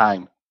more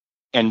time,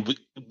 and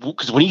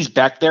because when he's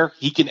back there,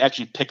 he can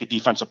actually pick a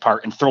defense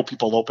apart and throw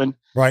people open.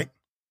 Right.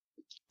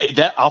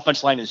 That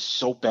offense line is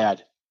so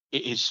bad.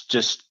 It's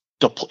just,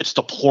 it's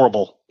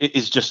deplorable. It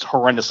is just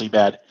horrendously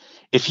bad.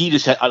 If he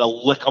just had a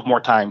lick of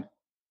more time,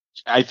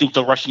 I think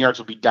the rushing yards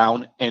would be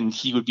down, and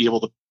he would be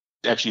able to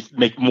actually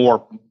make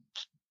more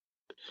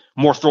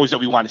throws that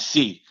we want to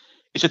see.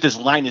 It's that this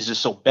line is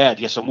just so bad.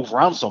 He has to move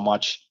around so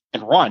much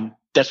and run.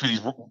 That's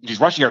where these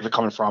rushing yards are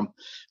coming from.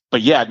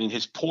 But yeah, I mean,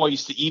 his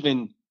poise to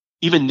even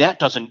that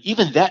doesn't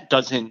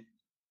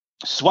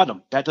sweat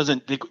him.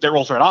 That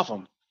rolls right off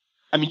him.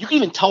 I mean, you can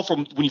even tell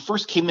from when he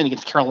first came in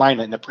against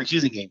Carolina in the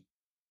preseason game,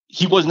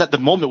 the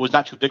moment was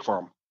not too big for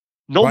him.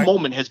 No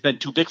moment has been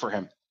too big for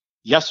him.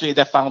 Yesterday,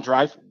 that final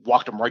drive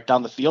walked him right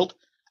down the field.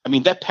 I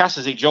mean, that pass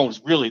to Zay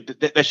Jones, really,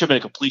 that should have been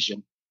a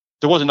completion.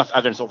 There wasn't enough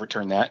evidence to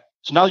overturn that.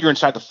 So now you're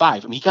inside the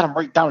 5. I mean, he got him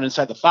right down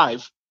inside the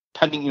 5,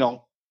 pending, on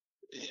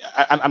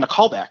a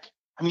callback.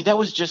 I mean, that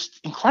was just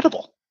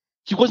incredible.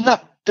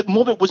 The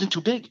moment wasn't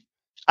too big.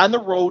 On the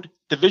road,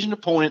 division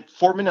opponent,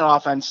 4-minute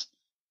offense,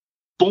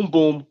 boom,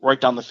 boom,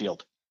 right down the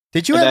field.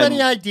 Did you have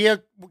any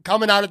idea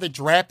coming out of the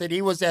draft that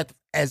he was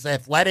as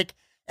athletic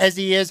as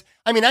he is?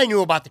 I mean, I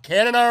knew about the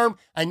cannon arm.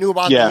 I knew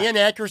about the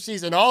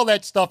inaccuracies and all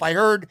that stuff. I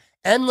heard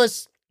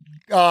endless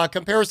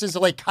comparisons to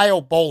like Kyle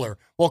Bowler.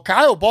 Well,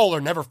 Kyle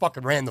Bowler never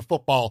fucking ran the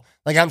football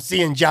like I'm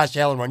seeing Josh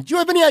Allen run. Did you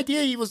have any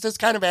idea he was this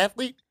kind of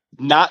athlete?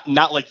 Not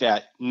like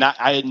that.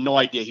 I had no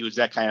idea he was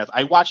that kind of.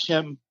 I watched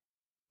him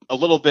a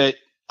little bit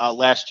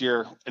last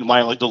year in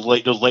one of those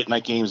late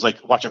night games,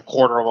 like watch a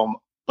quarter of them,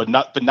 but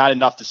not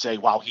enough to say,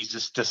 wow, he's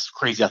just this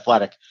crazy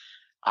athletic.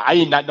 I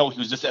did not know he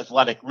was this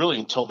athletic really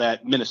until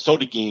that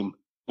Minnesota game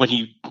when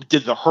he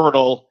did the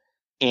hurdle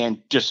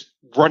and just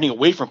running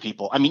away from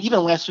people. I mean,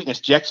 even last week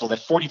against Jacksonville, that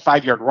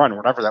 45-yard run or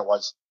whatever that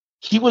was,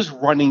 he was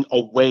running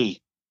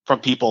away from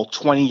people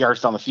 20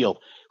 yards down the field,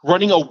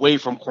 running away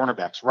from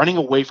cornerbacks, running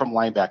away from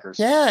linebackers.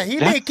 Yeah, he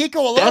made Kiko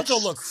Alonso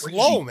look crazy.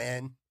 Slow,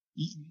 man.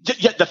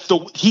 Yeah,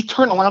 he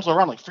turned Alonso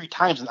around like 3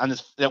 times on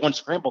that one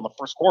scramble in the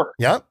first quarter.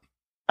 Yep.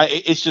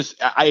 It's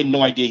just, I had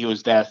no idea he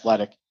was that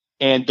athletic.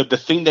 And the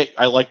thing that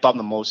I like about him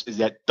the most is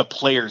that the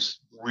players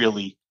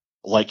really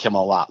like him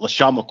a lot.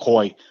 LaShawn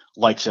McCoy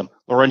likes him.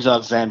 Lorenzo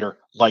Alexander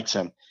likes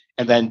him.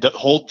 And then the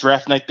whole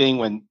draft night thing,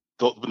 when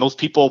those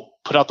people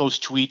put out those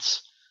tweets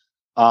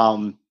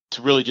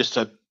to really just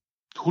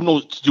who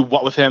knows to do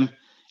what with him.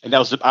 And that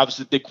was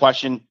obviously the big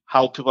question,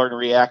 how people are going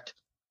to react,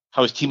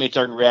 how his teammates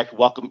are going to react,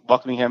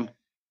 welcoming him.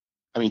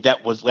 I mean,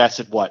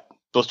 lasted what?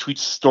 Those tweets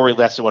story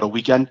lasted a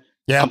weekend?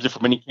 Yeah. Comes in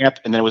from minicamp,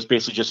 and then it was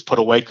basically just put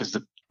away because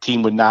the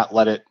team would not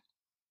let it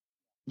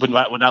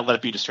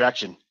be a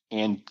distraction,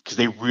 and because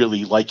they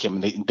really like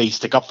him and they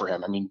stick up for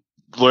him. I mean,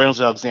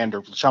 Lorenzo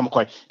Alexander, Sean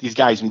McCoy, these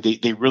guys, I mean,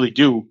 they really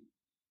do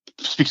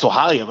speak so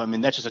highly of him,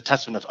 and that's just a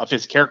testament of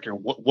his character,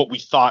 what we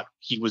thought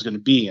he was going to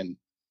be,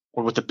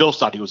 or what the Bills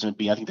thought he was going to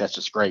be. I think that's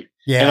just great.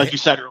 Yeah. And like you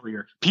said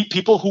earlier,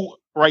 people who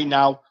right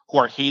now who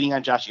are hating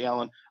on Josh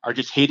Allen are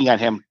just hating on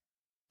him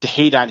to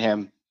hate on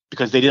him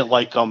because they didn't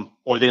like him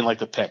or they didn't like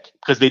the pick,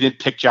 because they didn't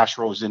pick Josh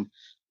Rosen,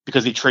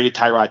 because they traded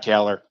Tyrod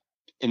Taylor.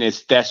 And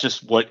that's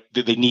just what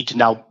they need to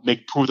now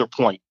prove their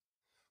point.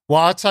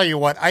 Well, I'll tell you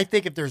what, I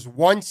think if there's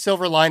one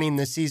silver lining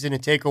this season to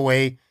take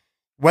away,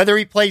 whether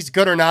he plays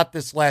good or not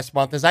this last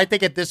month, is I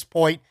think at this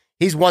point,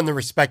 he's won the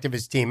respect of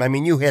his team. I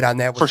mean, you hit on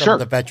that with some of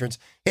the veterans.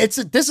 This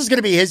is going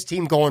to be his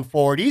team going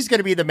forward. He's going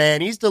to be the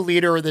man. He's the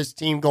leader of this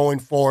team going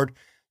forward.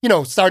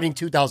 Starting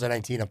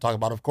 2019, I'm talking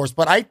about, of course.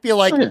 But I feel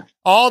like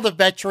all the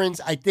veterans,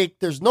 I think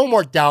there's no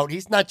more doubt.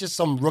 He's not just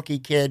some rookie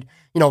kid,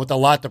 with a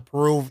lot to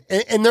prove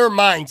in their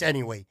minds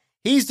anyway.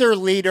 He's their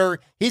leader.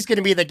 He's going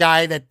to be the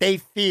guy that they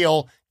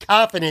feel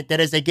confident that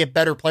as they get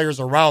better players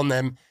around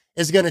them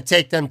is going to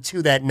take them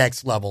to that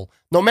next level.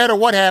 No matter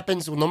what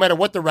happens, no matter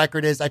what the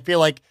record is, I feel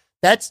like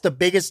that's the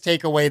biggest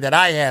takeaway that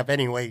I have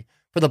anyway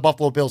for the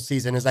Buffalo Bills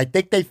season is I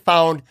think they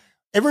found,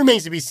 it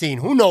remains to be seen.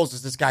 Who knows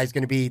if this guy's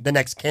going to be the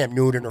next Cam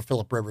Newton or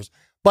Phillip Rivers,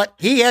 but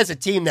he has a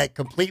team that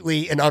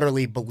completely and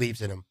utterly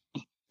believes in him.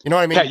 You know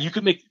what I mean? Pat,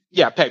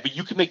 but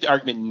you can make the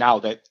argument now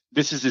that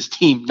this is his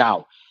team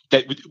now,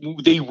 that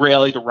they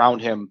rallied around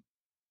him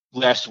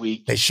last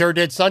week. They sure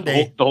did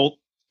Sunday.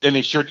 And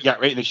they sure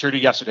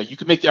did yesterday. You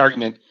could make the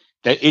argument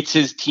that it's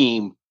his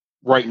team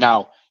right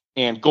now.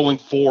 And going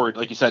forward,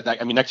 like you said,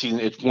 I mean, next season,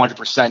 it's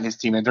 100% his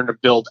team. And they're going to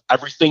build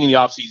everything in the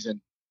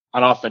offseason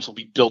on offense will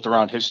be built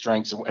around his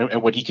strengths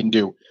and what he can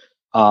do.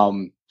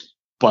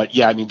 But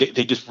yeah, I mean,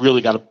 they just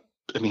really got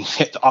to,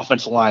 hit the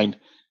offensive line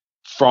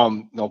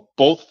from,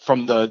 both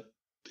from the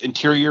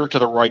interior to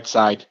the right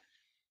side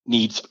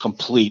needs a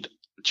complete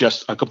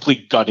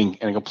gutting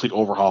and a complete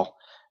overhaul.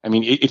 I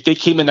mean, if they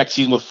came in next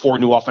season with 4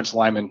 new offensive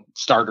linemen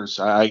starters,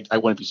 I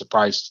wouldn't be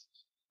surprised.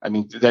 I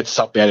mean, that's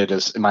how bad it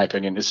is, in my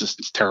opinion.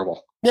 It's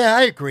terrible. Yeah,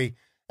 I agree.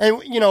 And,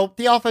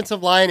 the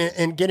offensive line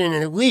and getting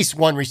at least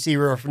one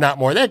receiver, if not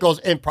more, that goes,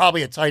 and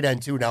probably a tight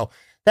end too now.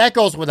 That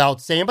goes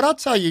without saying. But I'll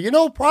tell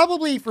you,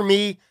 probably for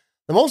me,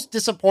 the most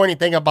disappointing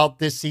thing about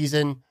this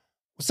season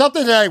was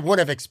something that I wouldn't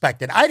have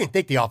expected. I didn't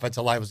think the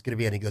offensive line was going to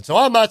be any good. So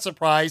I'm not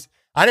surprised.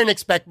 I didn't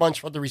expect much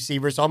from the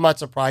receivers, so I'm not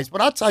surprised.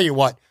 But I'll tell you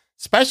what,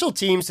 special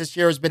teams this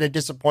year has been a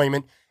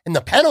disappointment. And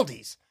the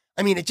penalties,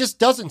 it just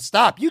doesn't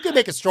stop. You can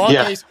make a strong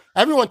case.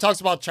 Everyone talks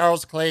about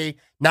Charles Clay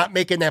not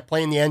making that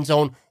play in the end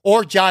zone,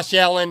 or Josh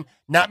Allen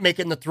not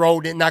making the throw,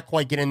 did not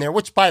quite get in there,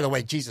 which, by the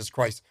way, Jesus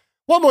Christ,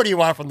 what more do you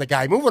want from the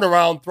guy? Moving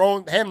around,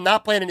 throwing him,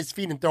 not planting his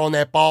feet and throwing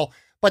that ball.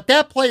 But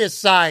that play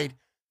aside,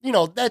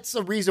 that's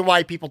the reason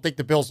why people think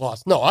the Bills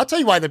lost. No, I'll tell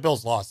you why the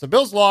Bills lost. The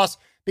Bills lost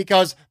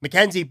because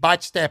McKenzie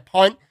botched that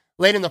punt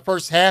late in the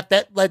first half.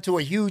 That led to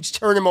a huge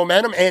turn in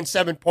momentum and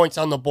 7 points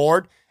on the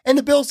board. And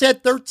the Bills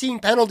had 13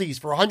 penalties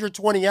for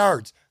 120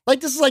 yards.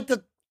 Like, this is like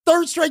the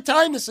third straight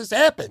time this has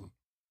happened.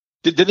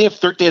 Did they have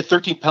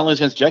 13 penalties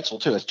against Jacksonville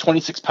too? That's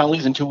 26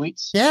 penalties in 2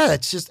 weeks. Yeah,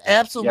 it's just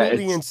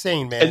absolutely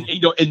insane, man. And you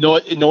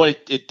know what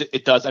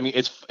it does. I mean,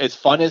 it's as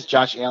fun as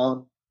Josh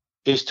Allen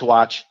is to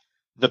watch.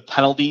 The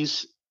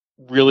penalties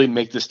really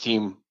make this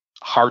team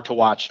hard to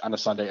watch on a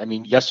Sunday. I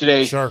mean,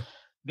 yesterday, sure.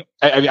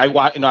 I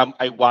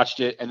watched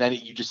it, and then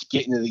you just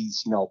get into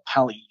these,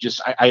 penalties.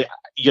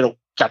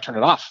 Got to turn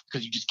it off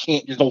because you just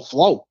can't. There's no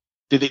flow.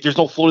 There's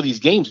no flow to these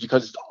games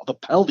because the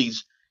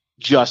penalties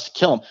just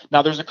kill them.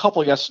 Now, there's a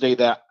couple yesterday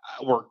that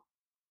were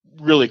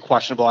really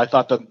questionable. I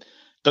thought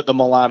the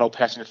Milano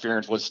pass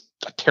interference was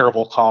a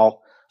terrible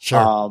call.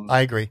 Sure,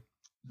 I agree.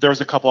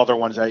 There's a couple other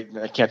ones I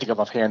can't think of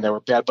offhand that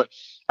were bad, but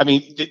I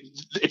mean,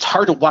 it's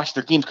hard to watch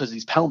their games because of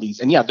these penalties.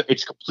 And yeah,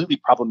 it's completely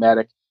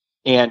problematic.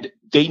 And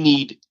they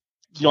need,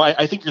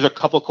 I think there's a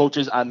couple of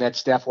coaches on that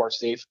staff who are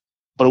safe,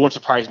 but it wouldn't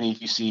surprise me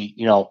if you see,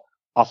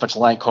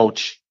 offensive line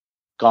coach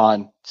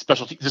gone.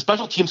 The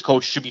special teams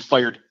coach should be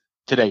fired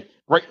today,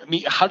 right? I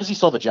mean, how does he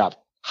still have a job?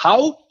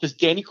 How does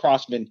Danny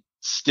Crossman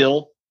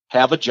still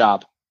have a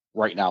job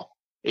right now?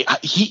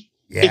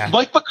 If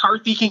Mike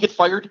McCarthy can get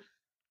fired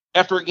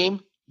after a game,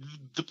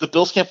 the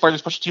Bills can't fire the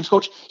special teams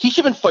coach. He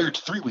should have been fired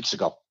 3 weeks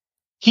ago.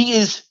 He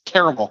is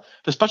terrible.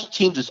 The special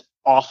teams is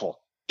awful.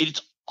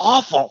 It's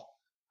awful.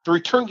 The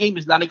return game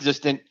is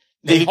non-existent.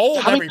 They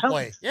hold every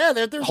play. Yeah,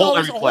 there's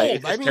always a hold.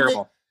 It's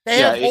terrible. They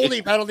have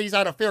holding penalties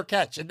on a fair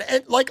catch, and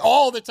like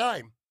all the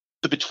time.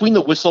 Between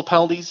the whistle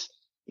penalties,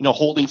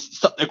 holding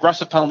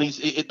aggressive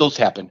penalties, those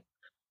happen.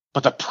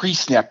 But the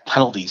pre-snap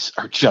penalties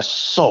are just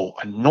so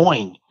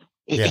annoying.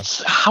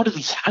 It's how does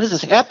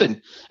this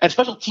happen? And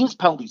special teams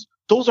penalties,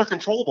 those are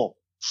controllable.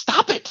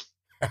 Stop it.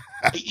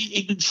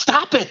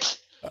 Stop it.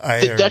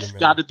 That's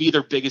got to be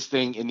their biggest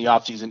thing in the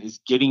offseason is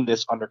getting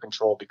this under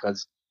control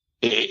because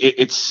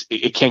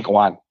it can't go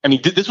on. I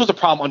mean, this was a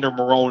problem under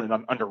Marone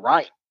and under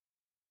Ryan,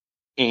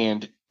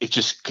 and it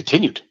just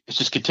continued. It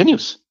just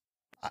continues.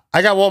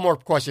 I got one more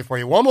question for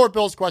you. One more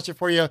Bills question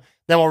for you,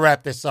 then we'll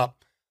wrap this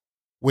up.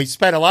 We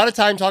spent a lot of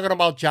time talking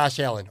about Josh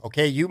Allen.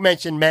 Okay, you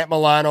mentioned Matt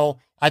Milano.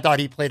 I thought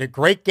he played a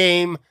great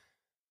game.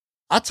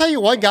 I'll tell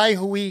you one guy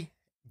who we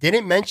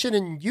didn't mention,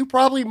 and you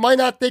probably might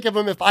not think of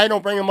him if I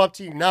don't bring him up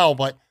to you now,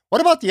 but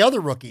what about the other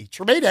rookie,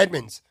 Tremaine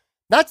Edmonds?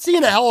 Not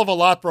seeing a hell of a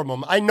lot from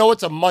him. I know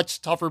it's a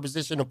much tougher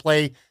position to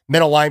play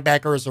middle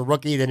linebacker as a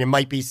rookie than it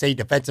might be, say,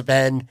 defensive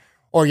end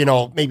or,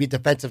 maybe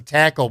defensive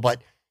tackle,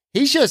 but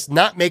he's just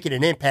not making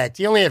an impact.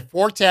 He only had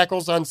 4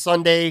 tackles on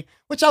Sunday,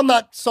 which I'm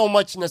not so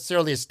much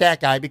necessarily a stat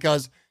guy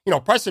because,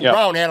 Preston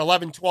Brown had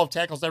 11, 12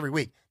 tackles every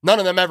week. None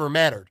of them ever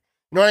mattered.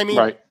 You know what I mean?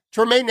 Right.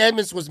 Tremaine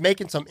Edmonds was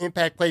making some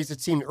impact plays, it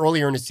seemed,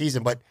 earlier in the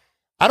season, but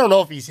I don't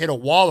know if he's hit a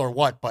wall or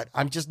what, but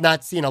I'm just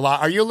not seeing a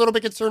lot. Are you a little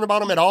bit concerned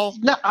about him at all?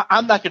 No,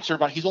 I'm not concerned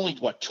about him. He's only,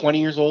 20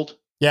 years old?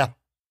 Yeah.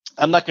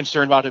 I'm not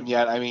concerned about him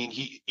yet. I mean,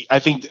 I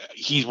think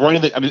he's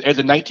running as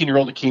a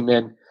 19-year-old that came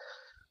in,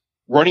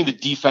 running the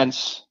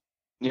defense,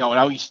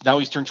 now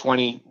he's turned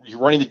 20. You're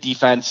running the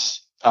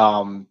defense.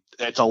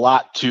 It's a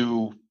lot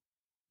to,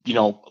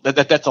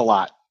 that's a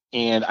lot.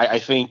 And I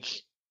think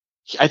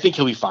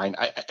he'll be fine.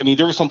 I mean,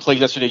 there were some plays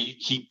yesterday.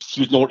 He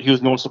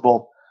was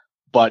noticeable,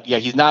 but yeah,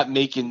 he's not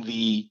making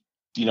the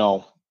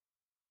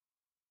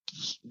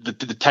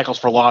tackles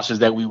for losses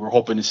that we were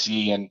hoping to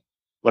see and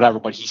whatever.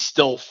 But he's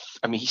still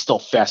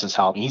fast as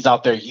hell. I mean, he's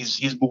out there.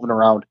 He's moving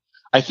around.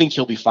 I think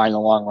he'll be fine in the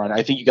long run.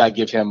 I think you got to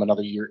give him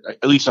another year,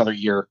 at least another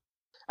year.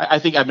 I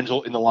think Edmonds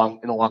in the long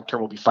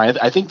term will be fine.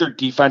 I think their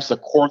defense, the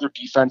core of their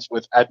defense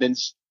with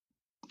Edmonds,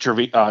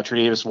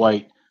 Tre'Davious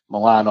White,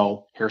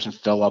 Milano, Harrison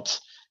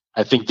Phillips.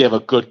 I think they have a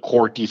good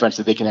core defense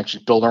that they can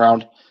actually build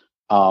around.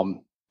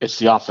 It's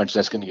the offense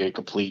that's going to get a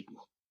complete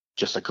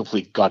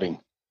gutting.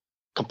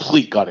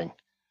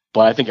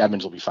 But I think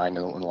Edmonds will be fine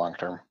in the long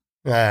term.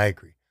 I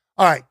agree.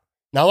 All right.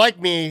 Now, like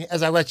me,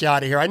 as I let you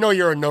out of here, I know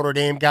you're a Notre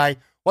Dame guy.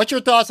 What's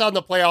your thoughts on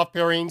the playoff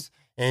pairings?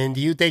 And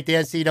do you think the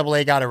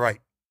NCAA got it right?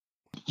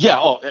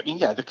 Yeah.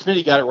 The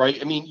committee got it right.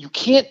 I mean, you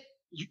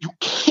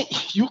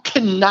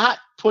cannot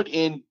put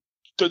in.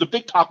 So the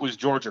big talk was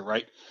Georgia,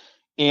 right?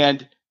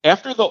 And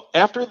after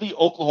the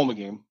Oklahoma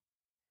game,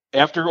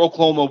 after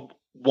Oklahoma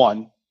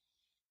won,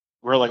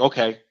 we're like,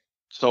 okay,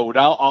 so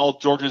now all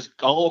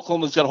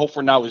Oklahoma's got to hope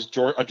for now is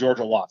a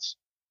Georgia loss.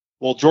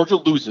 Well, Georgia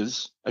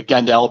loses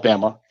again to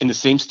Alabama in the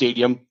same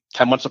stadium,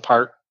 10 months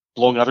apart,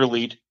 blowing another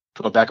lead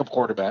to a backup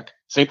quarterback.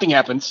 Same thing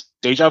happens.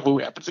 Deja vu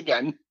happens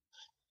again.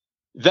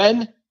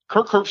 Then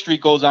Kirk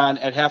Herbstreit goes on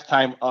at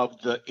halftime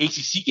of the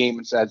ACC game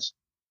and says,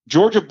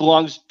 Georgia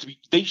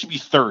they should be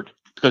third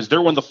because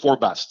they're one of the 4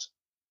 best.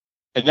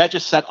 And that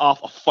just set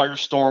off a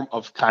firestorm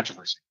of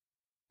controversy.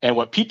 And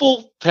what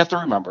people have to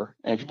remember,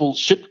 and people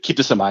should keep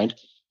this in mind,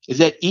 is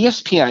that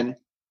ESPN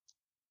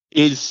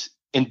is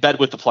in bed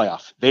with the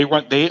playoff. They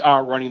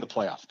are running the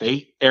playoff.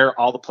 They air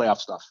all the playoff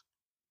stuff.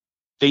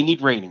 They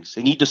need ratings.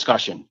 They need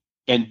discussion.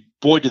 And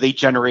boy, do they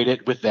generate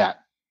it with that.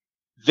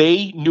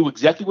 They knew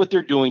exactly what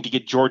they're doing to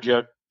get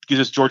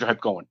this Georgia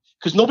hype going.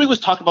 Because nobody was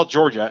talking about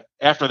Georgia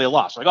after they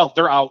lost. Like, oh,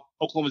 they're out.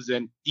 Oklahoma's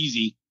in.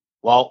 Easy.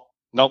 Well,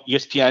 nope.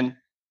 ESPN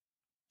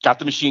got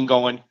the machine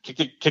going,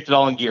 kicked it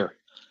all in gear.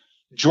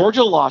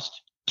 Georgia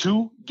lost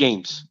 2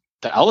 games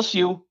to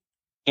LSU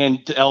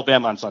and to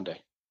Alabama on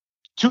Sunday.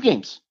 2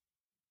 games.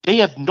 They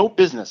have no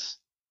business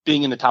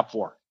being in the top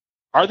 4.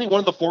 Are they one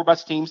of the 4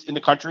 best teams in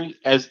the country?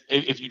 As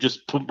if you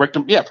just break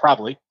them, yeah,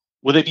 probably.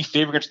 Would they be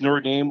favored against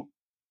Notre Dame,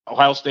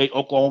 Ohio State,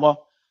 Oklahoma?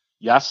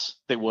 Yes,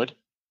 they would.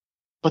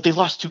 But they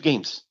lost 2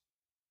 games.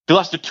 They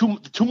lost the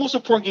two most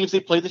important games they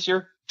played this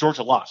year.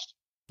 Georgia lost.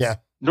 Yeah.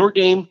 Notre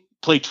Dame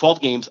played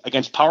 12 games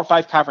against Power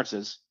 5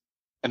 conferences,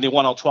 and they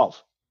won all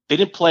 12. They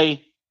didn't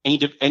play any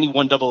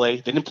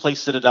 1AA. They didn't play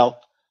Citadel.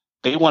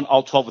 They won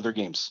all 12 of their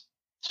games.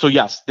 So,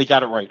 yes, they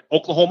got it right.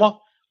 Oklahoma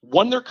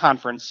won their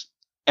conference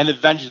and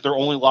avenged their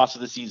only loss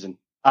of the season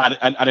on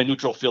a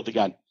neutral field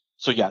again.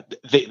 So, yeah,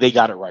 they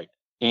got it right.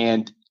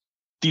 And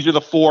these are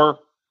the 4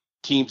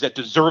 teams that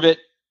deserve it.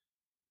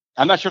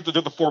 I'm not sure if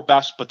they're the 4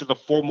 best, but they're the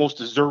 4 most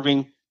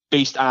deserving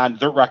based on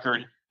their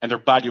record and their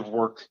body of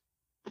work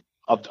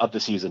of the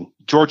season.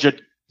 Georgia,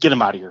 get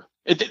them out of here.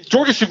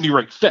 Georgia shouldn't be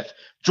ranked 5th.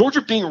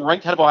 Georgia being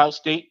ranked ahead of Ohio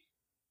State,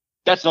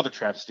 that's another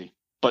travesty.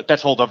 But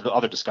that's a whole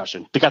other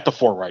discussion. They got the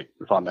 4 right,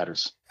 if all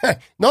matters.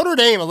 Notre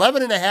Dame,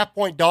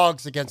 11.5-point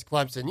dogs against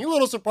Clemson. You a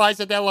little surprised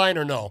at that line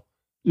or no?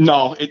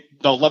 No,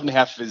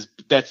 11.5 is,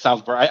 that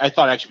sounds better. I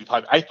thought actually,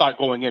 I thought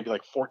going in it'd be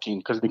like 14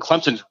 because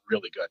Clemson's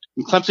really good.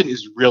 Clemson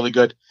is really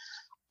good.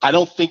 I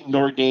don't think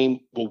Notre Dame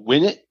will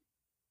win it,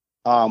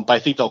 but I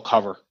think they'll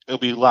cover. It'll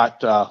be a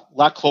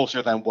lot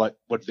closer than what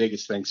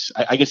Vegas thinks.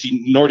 I guess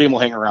Notre Dame will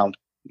hang around.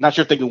 Not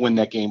sure if they can win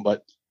that game,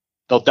 but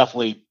they'll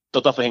definitely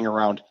hang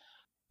around.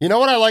 You know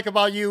what I like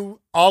about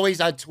you always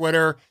on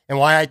Twitter and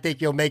why I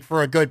think you'll make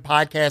for a good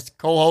podcast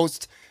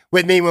co-host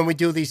with me when we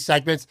do these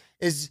segments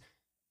is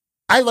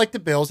I like the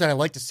Bills and I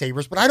like the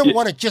Sabres, but I don't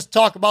want to just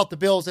talk about the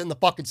Bills and the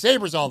fucking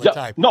Sabres all the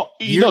time. No,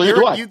 you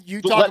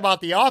talk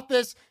about The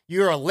Office.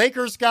 You're a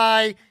Lakers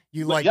guy.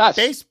 You like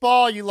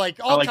baseball. You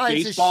like all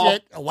kinds of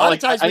shit. A lot of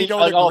times we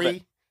don't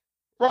agree.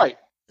 Right.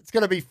 It's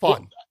going to be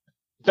fun.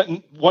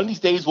 One of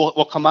these days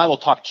we'll come on. We'll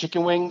talk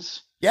chicken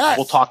wings. Yes.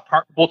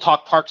 We'll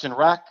talk Parks and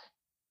Rec.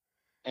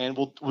 And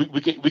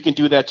we can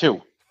do that too.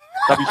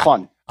 That'd be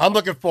fun. I'm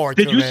looking forward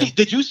to it.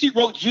 Did you see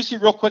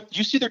real quick? Did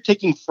you see they're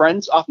taking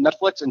Friends off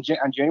Netflix on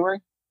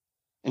January?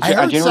 I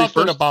heard January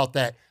something 1st? about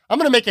that. I'm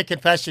going to make a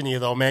confession to you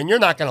though, man. You're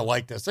not going to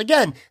like this.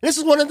 Again, this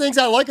is one of the things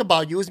I like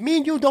about you is me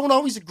and you don't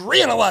always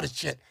agree on a lot of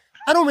shit.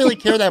 I don't really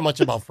care that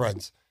much about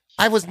Friends.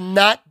 I was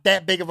not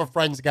that big of a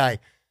Friends guy.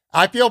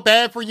 I feel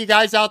bad for you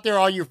guys out there,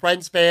 all you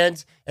Friends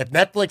fans. If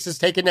Netflix is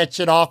taking that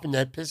shit off and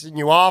they're pissing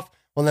you off,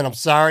 well then I'm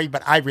sorry,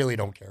 but I really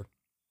don't care.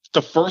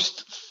 The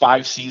first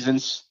 5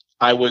 seasons,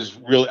 I was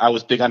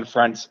big on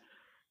Friends,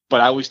 but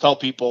I always tell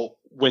people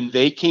when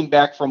they came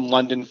back from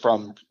London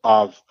from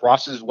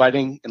Ross's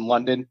wedding in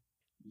London,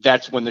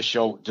 that's when the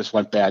show just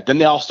went bad. Then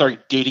they all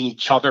started dating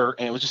each other,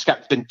 and it was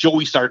then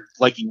Joey started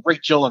liking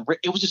Rachel, and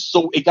it was just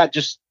it got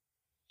just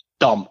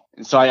dumb.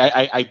 And so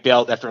I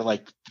bailed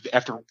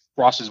after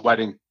Ross's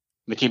wedding, and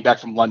they came back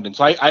from London.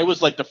 So I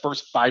was like the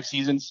first 5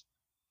 seasons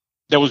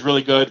that was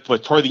really good,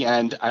 but toward the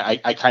end,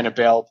 I kind of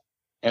bailed.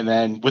 And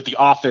then with The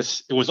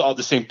Office, it was all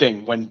the same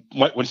thing. When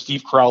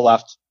Steve Carell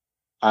left,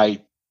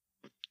 I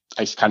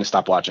kind of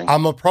stopped watching.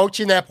 I'm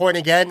approaching that point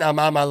again. I'm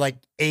on my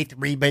 8th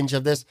re-binge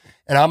of this,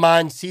 and I'm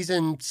on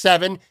season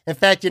 7. In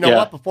fact, you know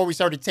what? Before we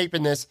started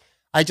taping this,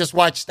 I just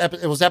watched.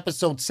 It was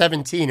episode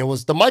 17. It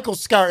was the Michael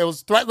Scar. It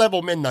was Threat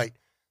Level Midnight.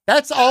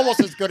 That's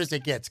almost as good as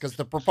it gets because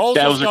the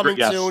proposal is coming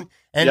soon,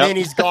 and then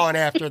he's gone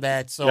after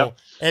that. So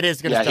it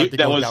is going to start to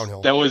go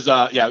downhill. That was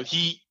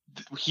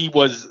he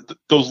was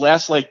those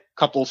last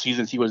couple of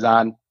seasons he was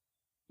on,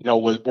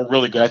 were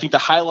really good. I think the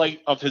highlight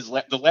of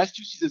the last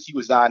 2 seasons he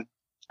was on,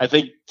 I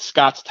think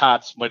Scott's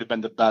Tots might have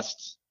been the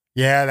best.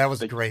 Yeah, that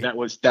was great. That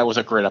was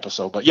a great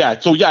episode. But I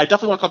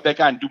definitely want to come back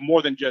on and do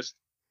more than just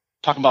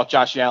talking about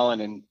Josh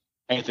Allen and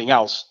anything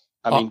else.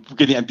 I mean, we're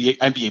getting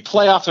NBA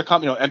playoffs are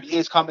coming.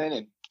 NBA's coming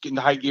and getting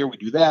the high gear. We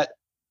do that.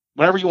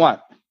 Whatever you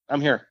want, I'm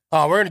here.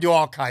 Oh, we're gonna do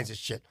all kinds of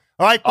shit.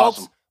 All right, folks.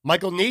 Awesome.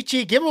 Michael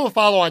Nietzsche, give him a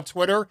follow on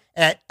Twitter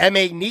at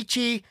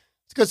MA-Nietzsche.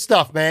 It's good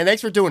stuff, man.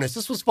 Thanks for doing this.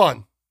 This was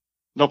fun.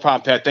 No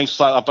problem, Pat. Thanks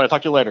a lot, but I'll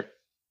talk to you later.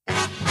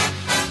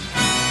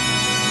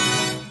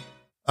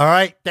 All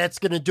right, that's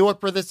going to do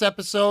it for this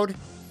episode.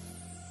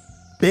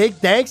 Big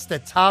thanks to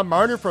Tom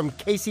Marner from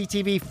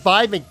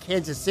KCTV5 in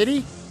Kansas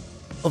City.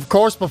 Of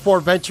course, before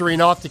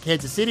venturing off to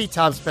Kansas City,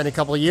 Tom spent a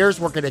couple of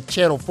years working at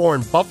Channel 4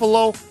 in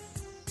Buffalo.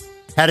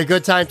 Had a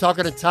good time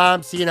talking to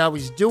Tom, seeing how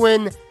he's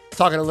doing.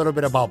 Talking a little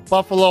bit about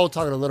Buffalo,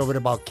 talking a little bit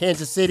about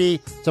Kansas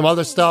City, some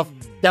other stuff.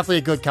 Definitely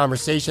a good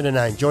conversation, and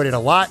I enjoyed it a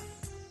lot.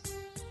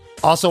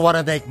 Also want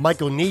to thank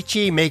Michael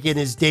Nietzsche making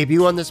his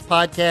debut on this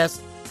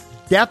podcast.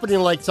 Definitely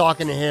like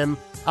talking to him.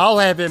 I'll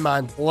have him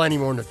on plenty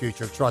more in the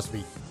future, trust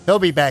me. He'll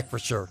be back for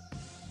sure.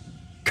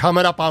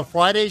 Coming up on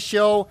Friday's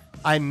show,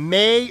 I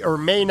may or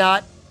may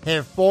not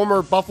have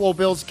former Buffalo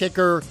Bills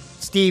kicker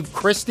Steve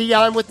Christie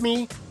on with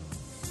me.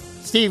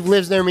 Steve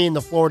lives near me in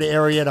the Florida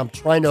area, and I'm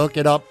trying to hook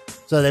it up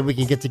so that we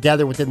can get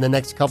together within the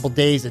next couple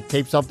days and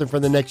tape something for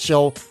the next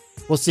show.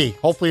 We'll see.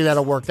 Hopefully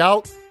that'll work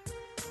out.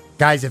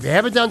 Guys, if you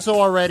haven't done so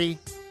already,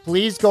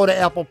 please go to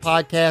Apple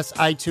Podcasts,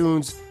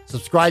 iTunes,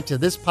 subscribe to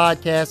this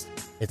podcast.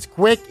 It's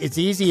quick, it's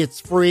easy,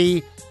 it's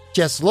free.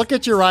 Just look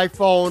at your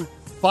iPhone,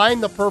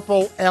 find the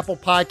purple Apple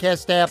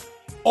Podcast app,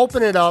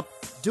 open it up,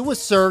 do a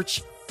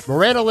search,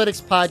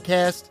 Moranalytics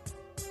Podcast,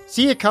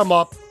 see it come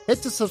up,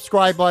 hit the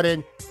subscribe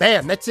button,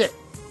 bam, that's it.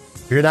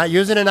 If you're not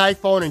using an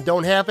iPhone and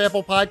don't have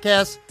Apple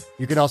Podcasts,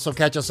 you can also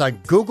catch us on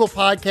Google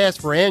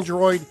Podcasts for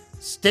Android,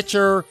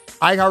 Stitcher,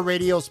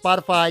 iHeartRadio,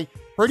 Spotify,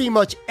 pretty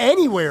much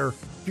anywhere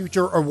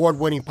future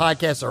award-winning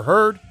podcasts are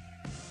heard.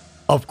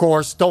 Of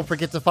course, don't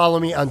forget to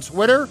follow me on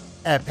Twitter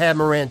at Pat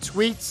Moran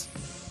Tweets.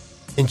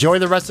 Enjoy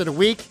the rest of the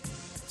week.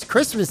 It's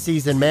Christmas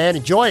season, man.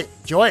 Enjoy it.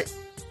 Enjoy it.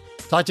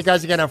 Talk to you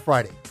guys again on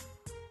Friday.